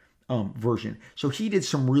modern version. So he did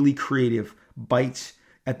some really creative bites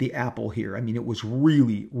at the apple here. It was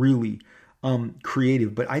really, really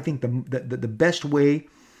creative. But I think the best way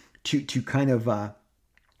to kind of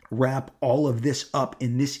wrap all of this up,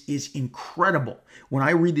 and this is incredible. When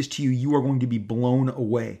I read this to you, you are going to be blown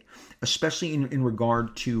away, especially in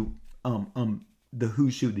regard to the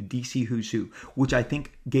Who's Who, the DC Who's Who, which I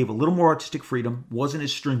think gave a little more artistic freedom, wasn't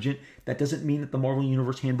as stringent. That doesn't mean that the Marvel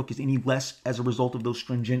Universe Handbook is any less as a result of those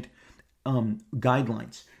stringent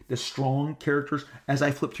guidelines. The strong characters, as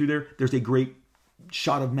I flip through there's a great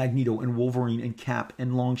shot of Magneto and Wolverine and Cap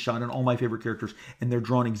and Longshot and all my favorite characters, and they're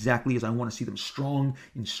drawn exactly as I want to see them, strong,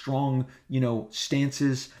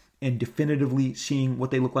 stances, and definitively seeing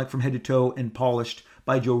what they look like from head to toe, and polished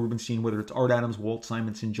by Joe Rubinstein, whether it's Art Adams, Walt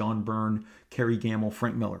Simonson, John Byrne, Kerry Gamble,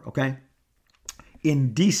 Frank Miller, okay?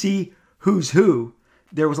 In DC Who's Who,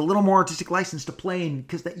 there was a little more artistic license to play in,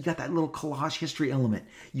 because you got that little collage history element.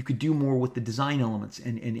 You could do more with the design elements,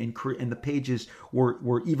 and the pages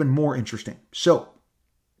were even more interesting. So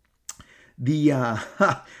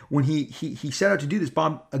when he set out to do this,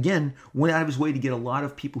 Bob again went out of his way to get a lot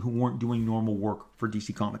of people who weren't doing normal work for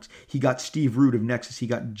DC Comics. He got Steve Root of Nexus. He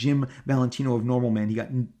got Jim Valentino of Normal Man. He got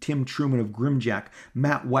Tim Truman of Grimjack,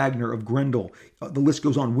 Matt Wagner of Grendel. The list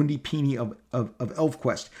goes on. Wendy Peeney of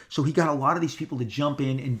ElfQuest. So he got a lot of these people to jump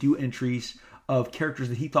in and do entries of characters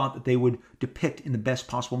that he thought that they would depict in the best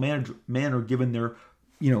possible manner given their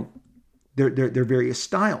various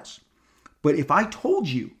styles. But if I told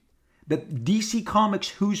you that DC Comics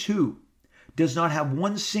Who's Who does not have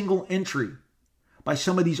one single entry by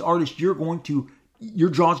some of these artists you're going to your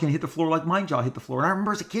jaw's going to hit the floor like my jaw hit the floor. And I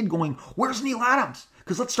remember as a kid going, where's Neal Adams?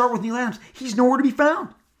 Because let's start with Neal Adams. He's nowhere to be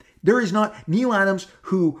found. There is not Neal Adams,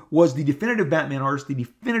 who was the definitive Batman artist, the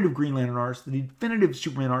definitive Green Lantern artist, the definitive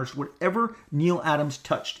Superman artist. Whatever Neal Adams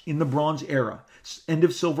touched in the Bronze era, end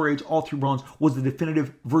of Silver Age, all through Bronze, was the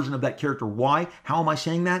definitive version of that character. Why? How am I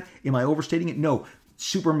saying that? Am I overstating it? No.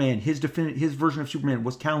 Superman, his version of Superman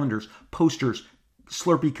was calendars, posters,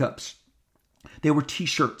 Slurpee cups. They were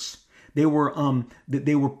T-shirts. They were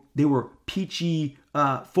peachy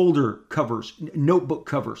folder covers, notebook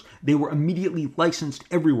covers. They were immediately licensed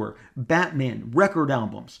everywhere. Batman record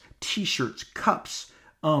albums, T-shirts, cups,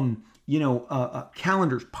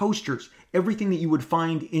 calendars, posters, everything that you would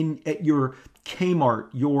find at your Kmart,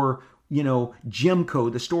 your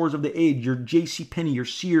Gemco, the stores of the age, your JCPenney, your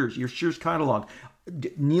Sears catalog.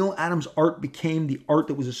 Neal Adams' art became the art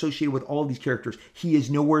that was associated with all of these characters. He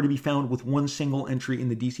is nowhere to be found with one single entry in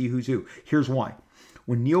the DC Who's Who. Here's why.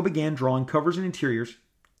 When Neal began drawing covers and interiors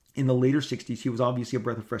in the later 60s, he was obviously a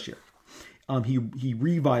breath of fresh air. He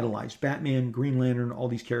revitalized Batman, Green Lantern, all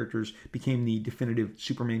these characters, became the definitive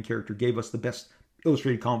Superman character, gave us the best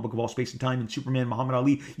illustrated comic book of all space and time in Superman, Muhammad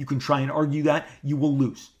Ali. You can try and argue that. You will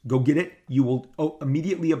lose. Go get it. You will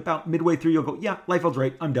immediately about midway through, you'll go, yeah, Liefeld's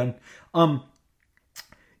right. I'm done.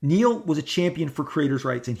 Neal was a champion for creators'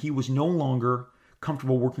 rights, and he was no longer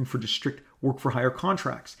comfortable working for just strict work-for-hire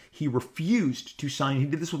contracts. He refused to sign. He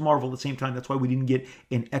did this with Marvel at the same time. That's why we didn't get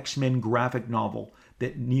an X-Men graphic novel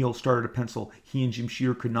that Neal started to pencil. He and Jim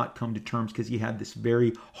Shooter could not come to terms because he had this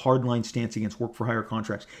very hardline stance against work-for-hire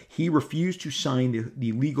contracts. He refused to sign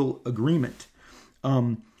the legal agreement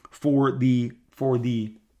for the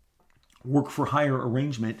work-for-hire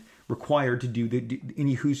arrangement required to do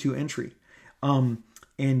any Who's Who entry.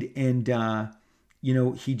 He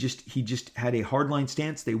just had a hardline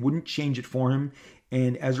stance. They wouldn't change it for him.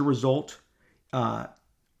 And as a result,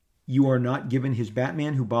 you are not given his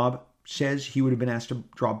Batman, who Bob says he would have been asked to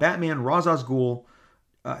draw Batman, Ra's al Ghul,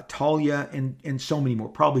 Talia, and so many more,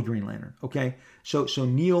 probably Green Lantern. Okay. So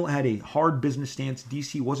Neal had a hard business stance.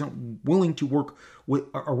 DC wasn't willing to work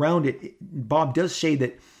around it. Bob does say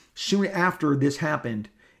that soon after this happened,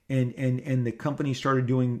 and the company started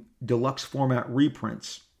doing deluxe format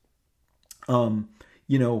reprints, they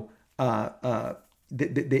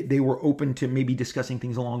were open to maybe discussing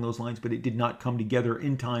things along those lines, but it did not come together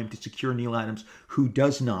in time to secure Neal Adams, who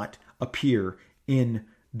does not appear in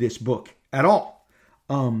this book at all.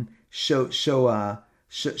 So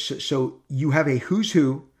you have a Who's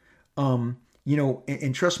Who, and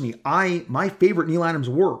trust me, my favorite Neal Adams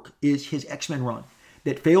work is his X-Men run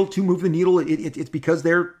that failed to move the needle. It's because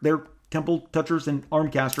they're temple touchers and arm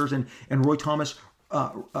casters, and Roy Thomas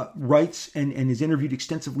writes and is interviewed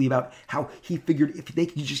extensively about how he figured if they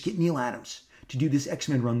could just get Neal Adams to do this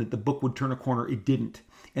X-Men run, that the book would turn a corner. It didn't.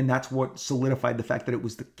 And that's what solidified the fact that it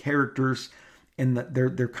was the characters and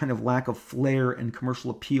their kind of lack of flair and commercial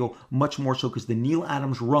appeal, much more so because the Neal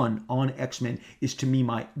Adams run on X-Men is, to me,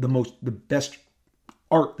 the best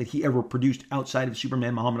art that he ever produced outside of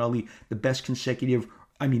Superman, Muhammad Ali. The best consecutive.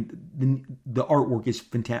 I mean, the artwork is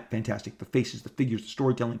fantastic. The faces, the figures, the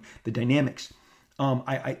storytelling, the dynamics.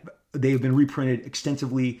 They have been reprinted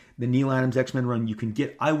extensively. The Neal Adams X-Men run you can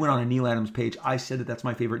get. I went on a Neal Adams page. I said that that's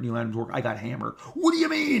my favorite Neal Adams work. I got hammered. What do you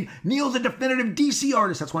mean? Neal's a definitive DC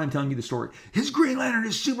artist. That's why I'm telling you the story. His Green Lantern,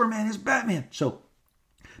 his Superman, his Batman. So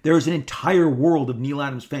there is an entire world of Neal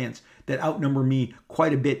Adams fans that outnumber me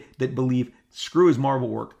quite a bit that believe, screw his Marvel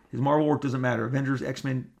work. His Marvel work doesn't matter. Avengers,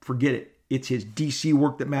 X-Men, forget it. It's his DC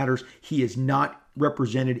work that matters. He is not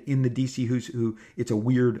represented in the DC Who's Who. It's a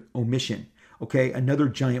weird omission. Okay, another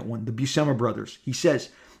giant one, the Buscema brothers. He says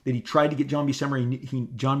that he tried to get John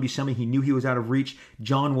Buscema. John Buscema, he knew he was out of reach.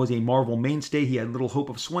 John was a Marvel mainstay. He had little hope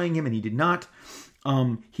of swaying him, and he did not.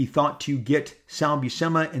 He thought to get Sal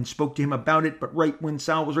Buscema and spoke to him about it, but right when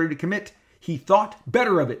Sal was ready to commit, he thought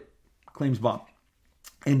better of it, claims Bob,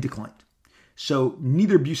 and declined. So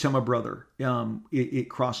neither Buscema brother,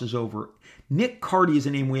 it crosses over. Nick Cardy is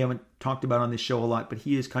a name we haven't talked about on this show a lot, but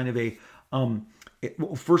he is kind of a...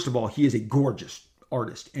 well, first of all, he is a gorgeous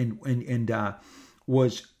artist and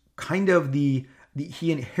was kind of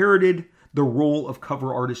he inherited the role of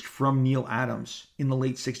cover artist from Neal Adams in the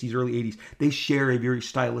late 60s, early 80s. They share a very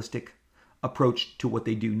stylistic approach to what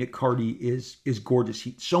they do. Nick Cardy is gorgeous.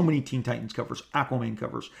 So many Teen Titans covers, Aquaman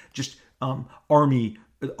covers, just Army,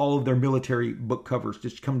 all of their military book covers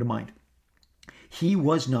just come to mind.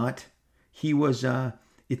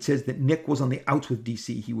 It says that Nick was on the outs with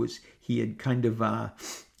DC. He had kind of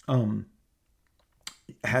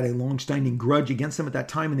had a long-standing grudge against them at that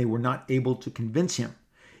time, and they were not able to convince him.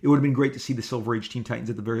 it would have been great to see the Silver Age Teen Titans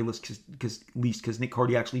at the very least, because Nick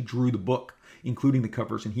Cardy actually drew the book, including the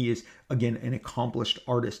covers, and he is, again, an accomplished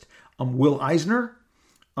artist. Will Eisner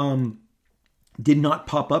did not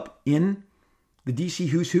pop up in the DC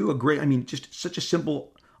Who's Who. Just such a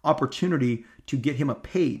simple opportunity to get him a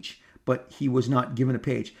page, but he was not given a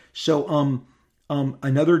page. So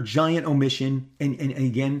another giant omission, and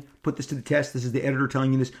again, put this to the test. This is the editor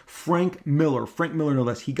telling you this. Frank Miller no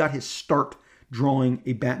less, he got his start drawing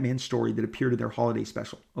a Batman story that appeared in their holiday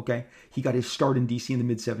special. Okay, he got his start in DC in the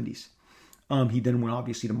mid-'70s. He then went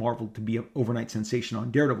obviously to Marvel to be an overnight sensation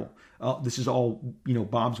on Daredevil. This is all,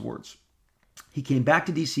 Bob's words. He came back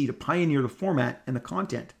to DC to pioneer the format and the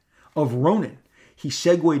content of Ronin. He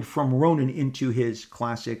segued from Ronin into his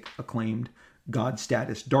classic, acclaimed, God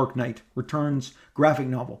status, Dark Knight Returns graphic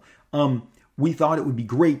novel. We thought it would be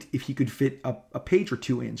great if he could fit a page or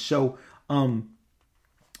two in. So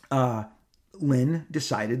Len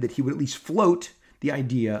decided that he would at least float the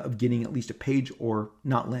idea of getting at least a page, or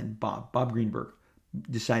not Len, Bob Greenberg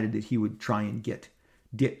decided that he would try and get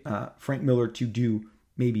Frank Miller to do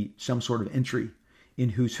maybe some sort of entry in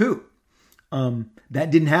Who's Who.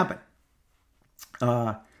 That didn't happen.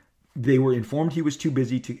 They were informed he was too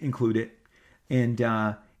busy to include it, and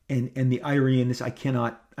the irony in this, I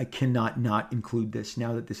cannot not include this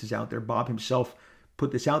now that this is out there. Bob himself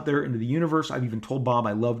put this out there into the universe. I've even told Bob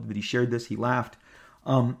I loved that he shared this. He laughed.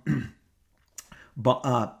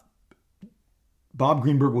 Bob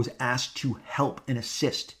Greenberg was asked to help and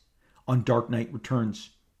assist on Dark Knight Returns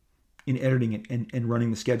in editing it and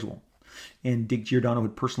running the schedule. And Dick Giordano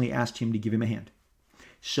had personally asked him to give him a hand.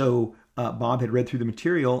 So Bob had read through the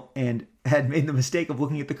material and had made the mistake of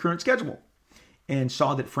looking at the current schedule and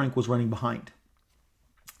saw that Frank was running behind.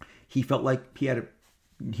 He felt like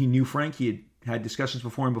he knew Frank. He had discussions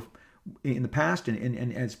before him in the past,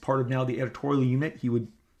 and as part of now the editorial unit, he would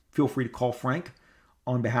feel free to call Frank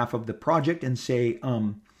on behalf of the project and say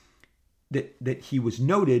that he was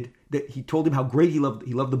noted, that he told him how great he loved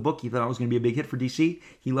the book. He thought it was going to be a big hit for DC.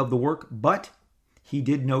 He loved the work, but he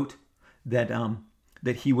did note that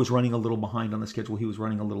he was running a little behind on the schedule. He was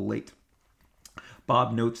running a little late.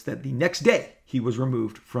 Bob notes that the next day he was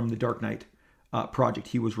removed from the Dark Knight project.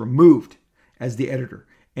 He was removed as the editor.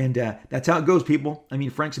 And that's how it goes, people.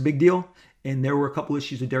 Frank's a big deal. And there were a couple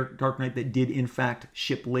issues of Dark Knight that did, in fact,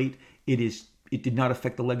 ship late. It did not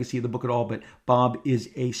affect the legacy of the book at all, but Bob is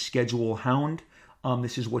a schedule hound.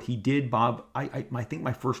 This is what he did. Bob, I think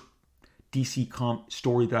my first DC comp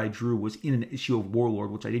story that I drew was in an issue of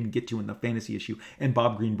Warlord, which I didn't get to in the fantasy issue, and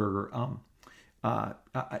Bob Greenberger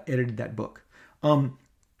edited that book. And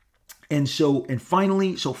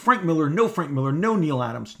finally, Frank Miller, no Neil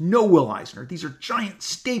Adams, no Will Eisner. These are giant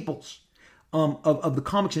staples of the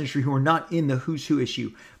comics industry who are not in the Who's Who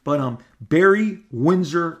issue. But Barry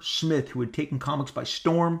Windsor Smith, who had taken comics by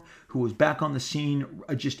storm, who was back on the scene,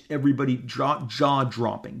 just everybody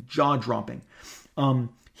jaw-dropping.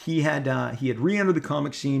 He had re-entered the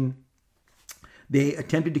comic scene. They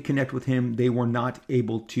attempted to connect with him. They were not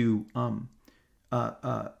able to,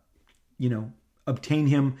 obtain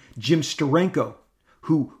him. Jim Steranko,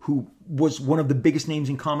 who was one of the biggest names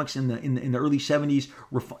in comics in the early 70s,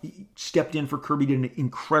 stepped in for Kirby, did an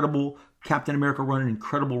incredible Captain America run, an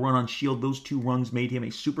incredible run on S.H.I.E.L.D. Those two runs made him a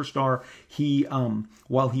superstar. He,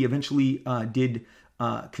 while he eventually did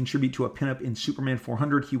contribute to a pinup in Superman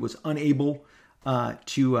 400, he was unable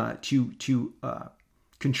to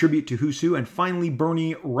contribute to Who's Who. And finally,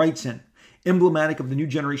 Bernie Wrightson, emblematic of the new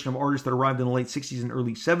generation of artists that arrived in the late 60s and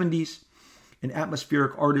early 70s, an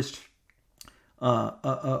atmospheric artist of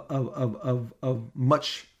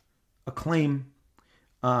much acclaim.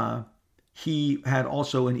 He had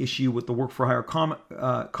also an issue with the work for hire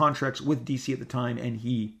contracts with DC at the time, and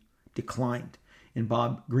he declined. And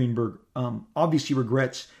Bob Greenberg obviously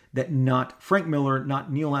regrets that not Frank Miller,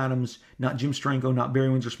 not Neil Adams, not Jim Steranko, not Barry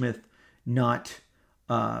Windsor Smith, not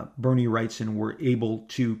Bernie Wrightson were able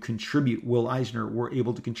to contribute. Will Eisner were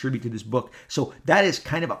able to contribute to this book. So that is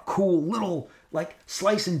kind of a cool little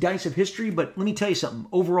slice and dice of history. But let me tell you something.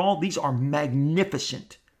 Overall, these are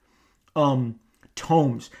magnificent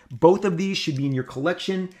tomes. Both of these should be in your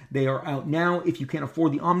collection. They are out now. If you can't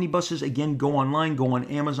afford the omnibuses, again, go online, go on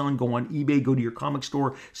Amazon, go on eBay, go to your comic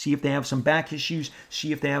store, see if they have some back issues,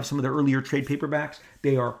 see if they have some of the earlier trade paperbacks.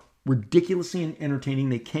 They are ridiculously entertaining.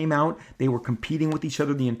 They came out, they were competing with each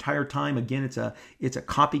other the entire time. Again, it's a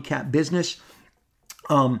copycat business.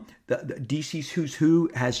 The DC's Who's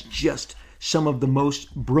Who has just some of the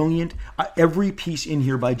most brilliant, every piece in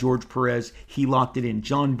here by George Perez, he locked it in.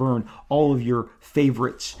 John Byrne, all of your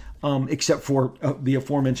favorites, except for the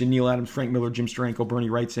aforementioned Neil Adams, Frank Miller, Jim Steranko, Bernie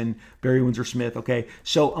Wrightson, Barry Windsor Smith. Okay,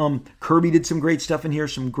 so Kirby did some great stuff in here.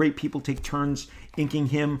 Some great people take turns inking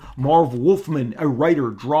him. Marv Wolfman, a writer,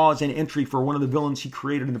 draws an entry for one of the villains he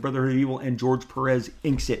created in the Brotherhood of Evil, and George Perez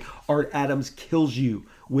inks it. Art Adams kills you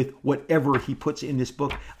with whatever he puts in this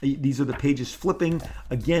book. These are the pages flipping.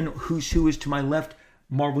 Again, Who's Who is to my left.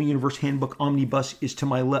 Marvel Universe Handbook Omnibus is to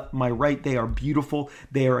my right. They are beautiful.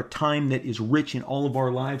 They are a time that is rich in all of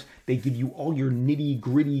our lives. They give you all your nitty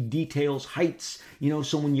gritty details, heights.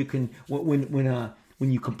 So when you can,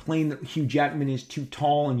 when you complain that Hugh Jackman is too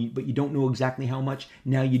tall but you don't know exactly how much,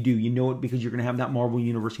 now you do. You know it because you're going to have that Marvel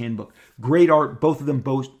Universe Handbook. Great art, both of them,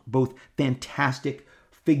 both fantastic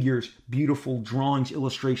figures, beautiful drawings,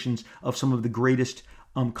 illustrations of some of the greatest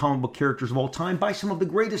comic book characters of all time by some of the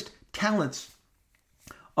greatest talents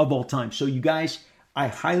of all time. So you guys, I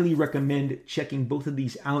highly recommend checking both of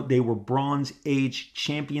these out. They were Bronze Age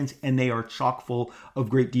champions, and they are chock full of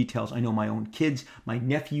great details. I know my own kids, my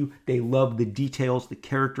nephew, they love the details, the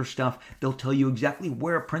character stuff. They'll tell you exactly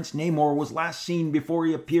where Prince Namor was last seen before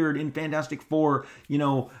he appeared in Fantastic Four,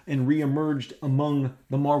 and reemerged among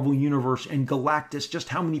the Marvel Universe, and Galactus, just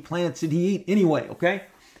how many planets did he eat anyway, okay?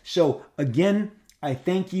 So again, I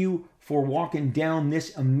thank you for walking down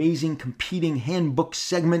this amazing competing handbook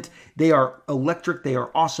segment. They are electric. They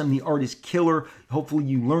are awesome. The art is killer. Hopefully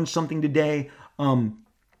you learned something today. The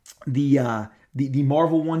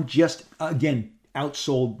Marvel one just, again,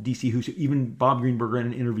 outsold DC Who's Who. Even Bob Greenberger in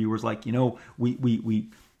an interview was like, we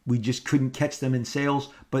just couldn't catch them in sales,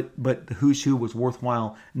 but the Who's Who was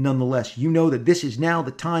worthwhile nonetheless. You know that this is now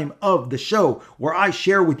the time of the show where I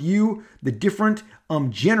share with you the different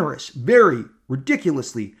generous, very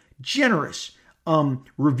ridiculously generous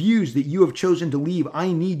reviews that you have chosen to leave.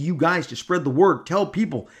 I need you guys to spread the word. Tell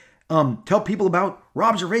people about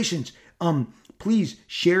Robservations. Please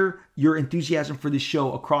share your enthusiasm for this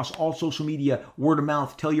show across all social media, word of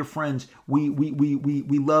mouth. Tell your friends. We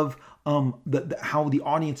love how the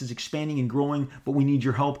audience is expanding and growing, but we need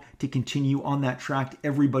your help to continue on that track.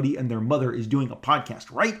 Everybody and their mother is doing a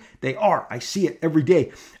podcast, right? They are. I see it every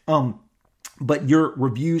day. But your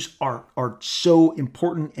reviews are so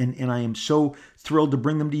important, and I am so thrilled to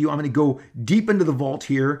bring them to you. I'm going to go deep into the vault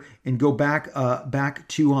here and go back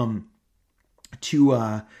to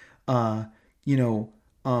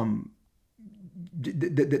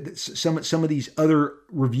some of these other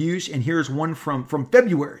reviews. And here's one from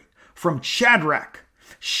February from Shadrach.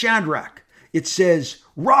 It says,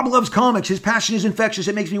 Rob loves comics. His passion is infectious.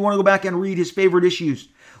 It makes me want to go back and read his favorite issues.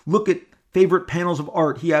 Look at favorite panels of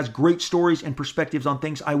art. He has great stories and perspectives on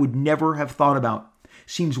things I would never have thought about.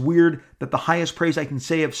 Seems weird that the highest praise I can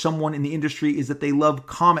say of someone in the industry is that they love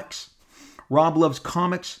comics. Rob loves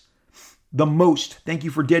comics the most. Thank you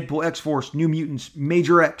for Deadpool, X-Force, New Mutants,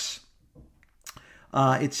 Major X.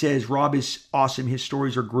 It says, Rob is awesome. His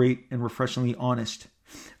stories are great and refreshingly honest.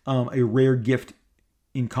 A rare gift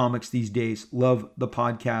in comics these days. Love the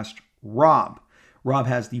podcast, Rob. Rob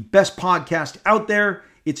has the best podcast out there.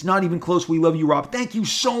 It's not even close. We love you, Rob. Thank you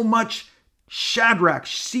so much, Shadrach,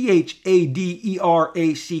 Chaderack.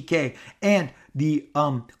 And the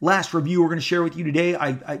last review we're going to share with you today,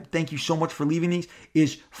 I thank you so much for leaving these,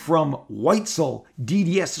 is from Whitesell,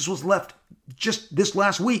 DDS. This was left just this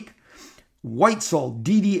last week. Whitesell,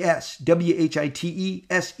 DDS,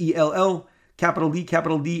 WHITESELL, capital D,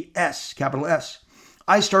 capital D, S, capital S.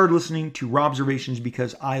 I started listening to Robservations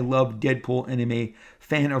because I love Deadpool and am a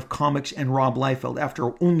fan of comics and Rob Liefeld.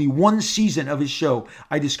 After only one season of his show,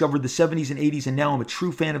 I discovered the 70s and 80s, and now I'm a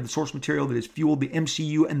true fan of the source material that has fueled the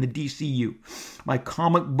MCU and the DCU. My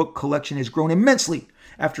comic book collection has grown immensely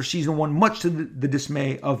after season 1, much to the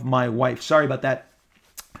dismay of my wife. Sorry about that.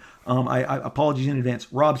 I apologize in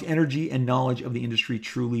advance. Rob's energy and knowledge of the industry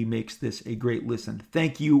truly makes this a great listen.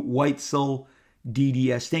 Thank you, Whitesell,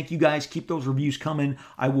 DDS. Thank you guys. Keep those reviews coming.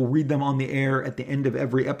 I will read them on the air at the end of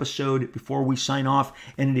every episode before we sign off,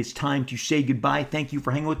 and it is time to say goodbye. Thank you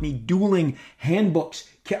for hanging with me. Dueling handbooks.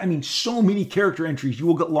 I mean, so many character entries. You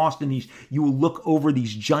will get lost in these. You will look over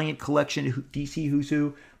these giant collection, DC Who's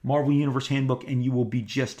Who, Marvel Universe Handbook, and you will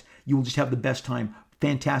just have the best time.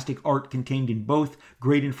 Fantastic art contained in both.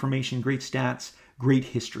 Great information, great stats, great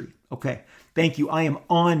history. Okay. Thank you. I am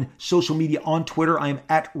on social media, on Twitter. I am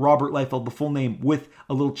at Robert Liefeld, the full name with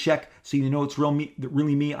a little check so you know it's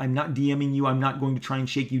really me. I'm not DMing you. I'm not going to try and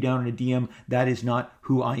shake you down in a DM. That is not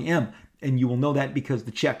who I am. And you will know that because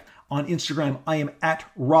the check. On Instagram, I am at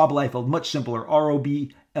Rob Liefeld. Much simpler.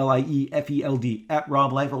 ROBLIEFELD. At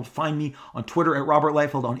Rob Liefeld. Find me on Twitter at Robert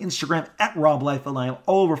Liefeld. On Instagram at Rob Liefeld. I am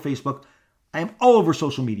all over Facebook. I am all over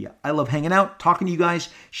social media. I love hanging out, talking to you guys,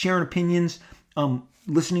 sharing opinions.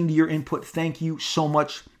 listening to your input. Thank you so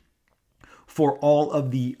much for all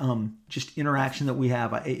of the just interaction that we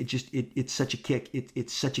have. It's such a kick.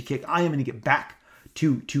 It's such a kick. I am going to get back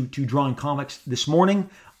to drawing comics this morning.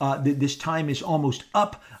 This time is almost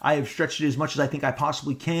up. I have stretched it as much as I think I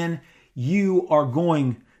possibly can. You are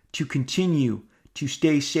going to continue to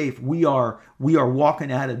stay safe. We are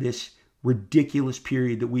walking out of this ridiculous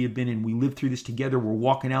period that we have been in. We lived through this together. We're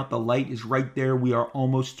walking out. The light is right there. We are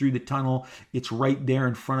almost through the tunnel. It's right there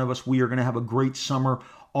in front of us. We are going to have a great summer.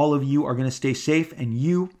 All of you are going to stay safe, and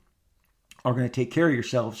you are going to take care of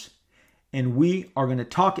yourselves. And we are going to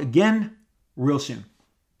talk again real soon.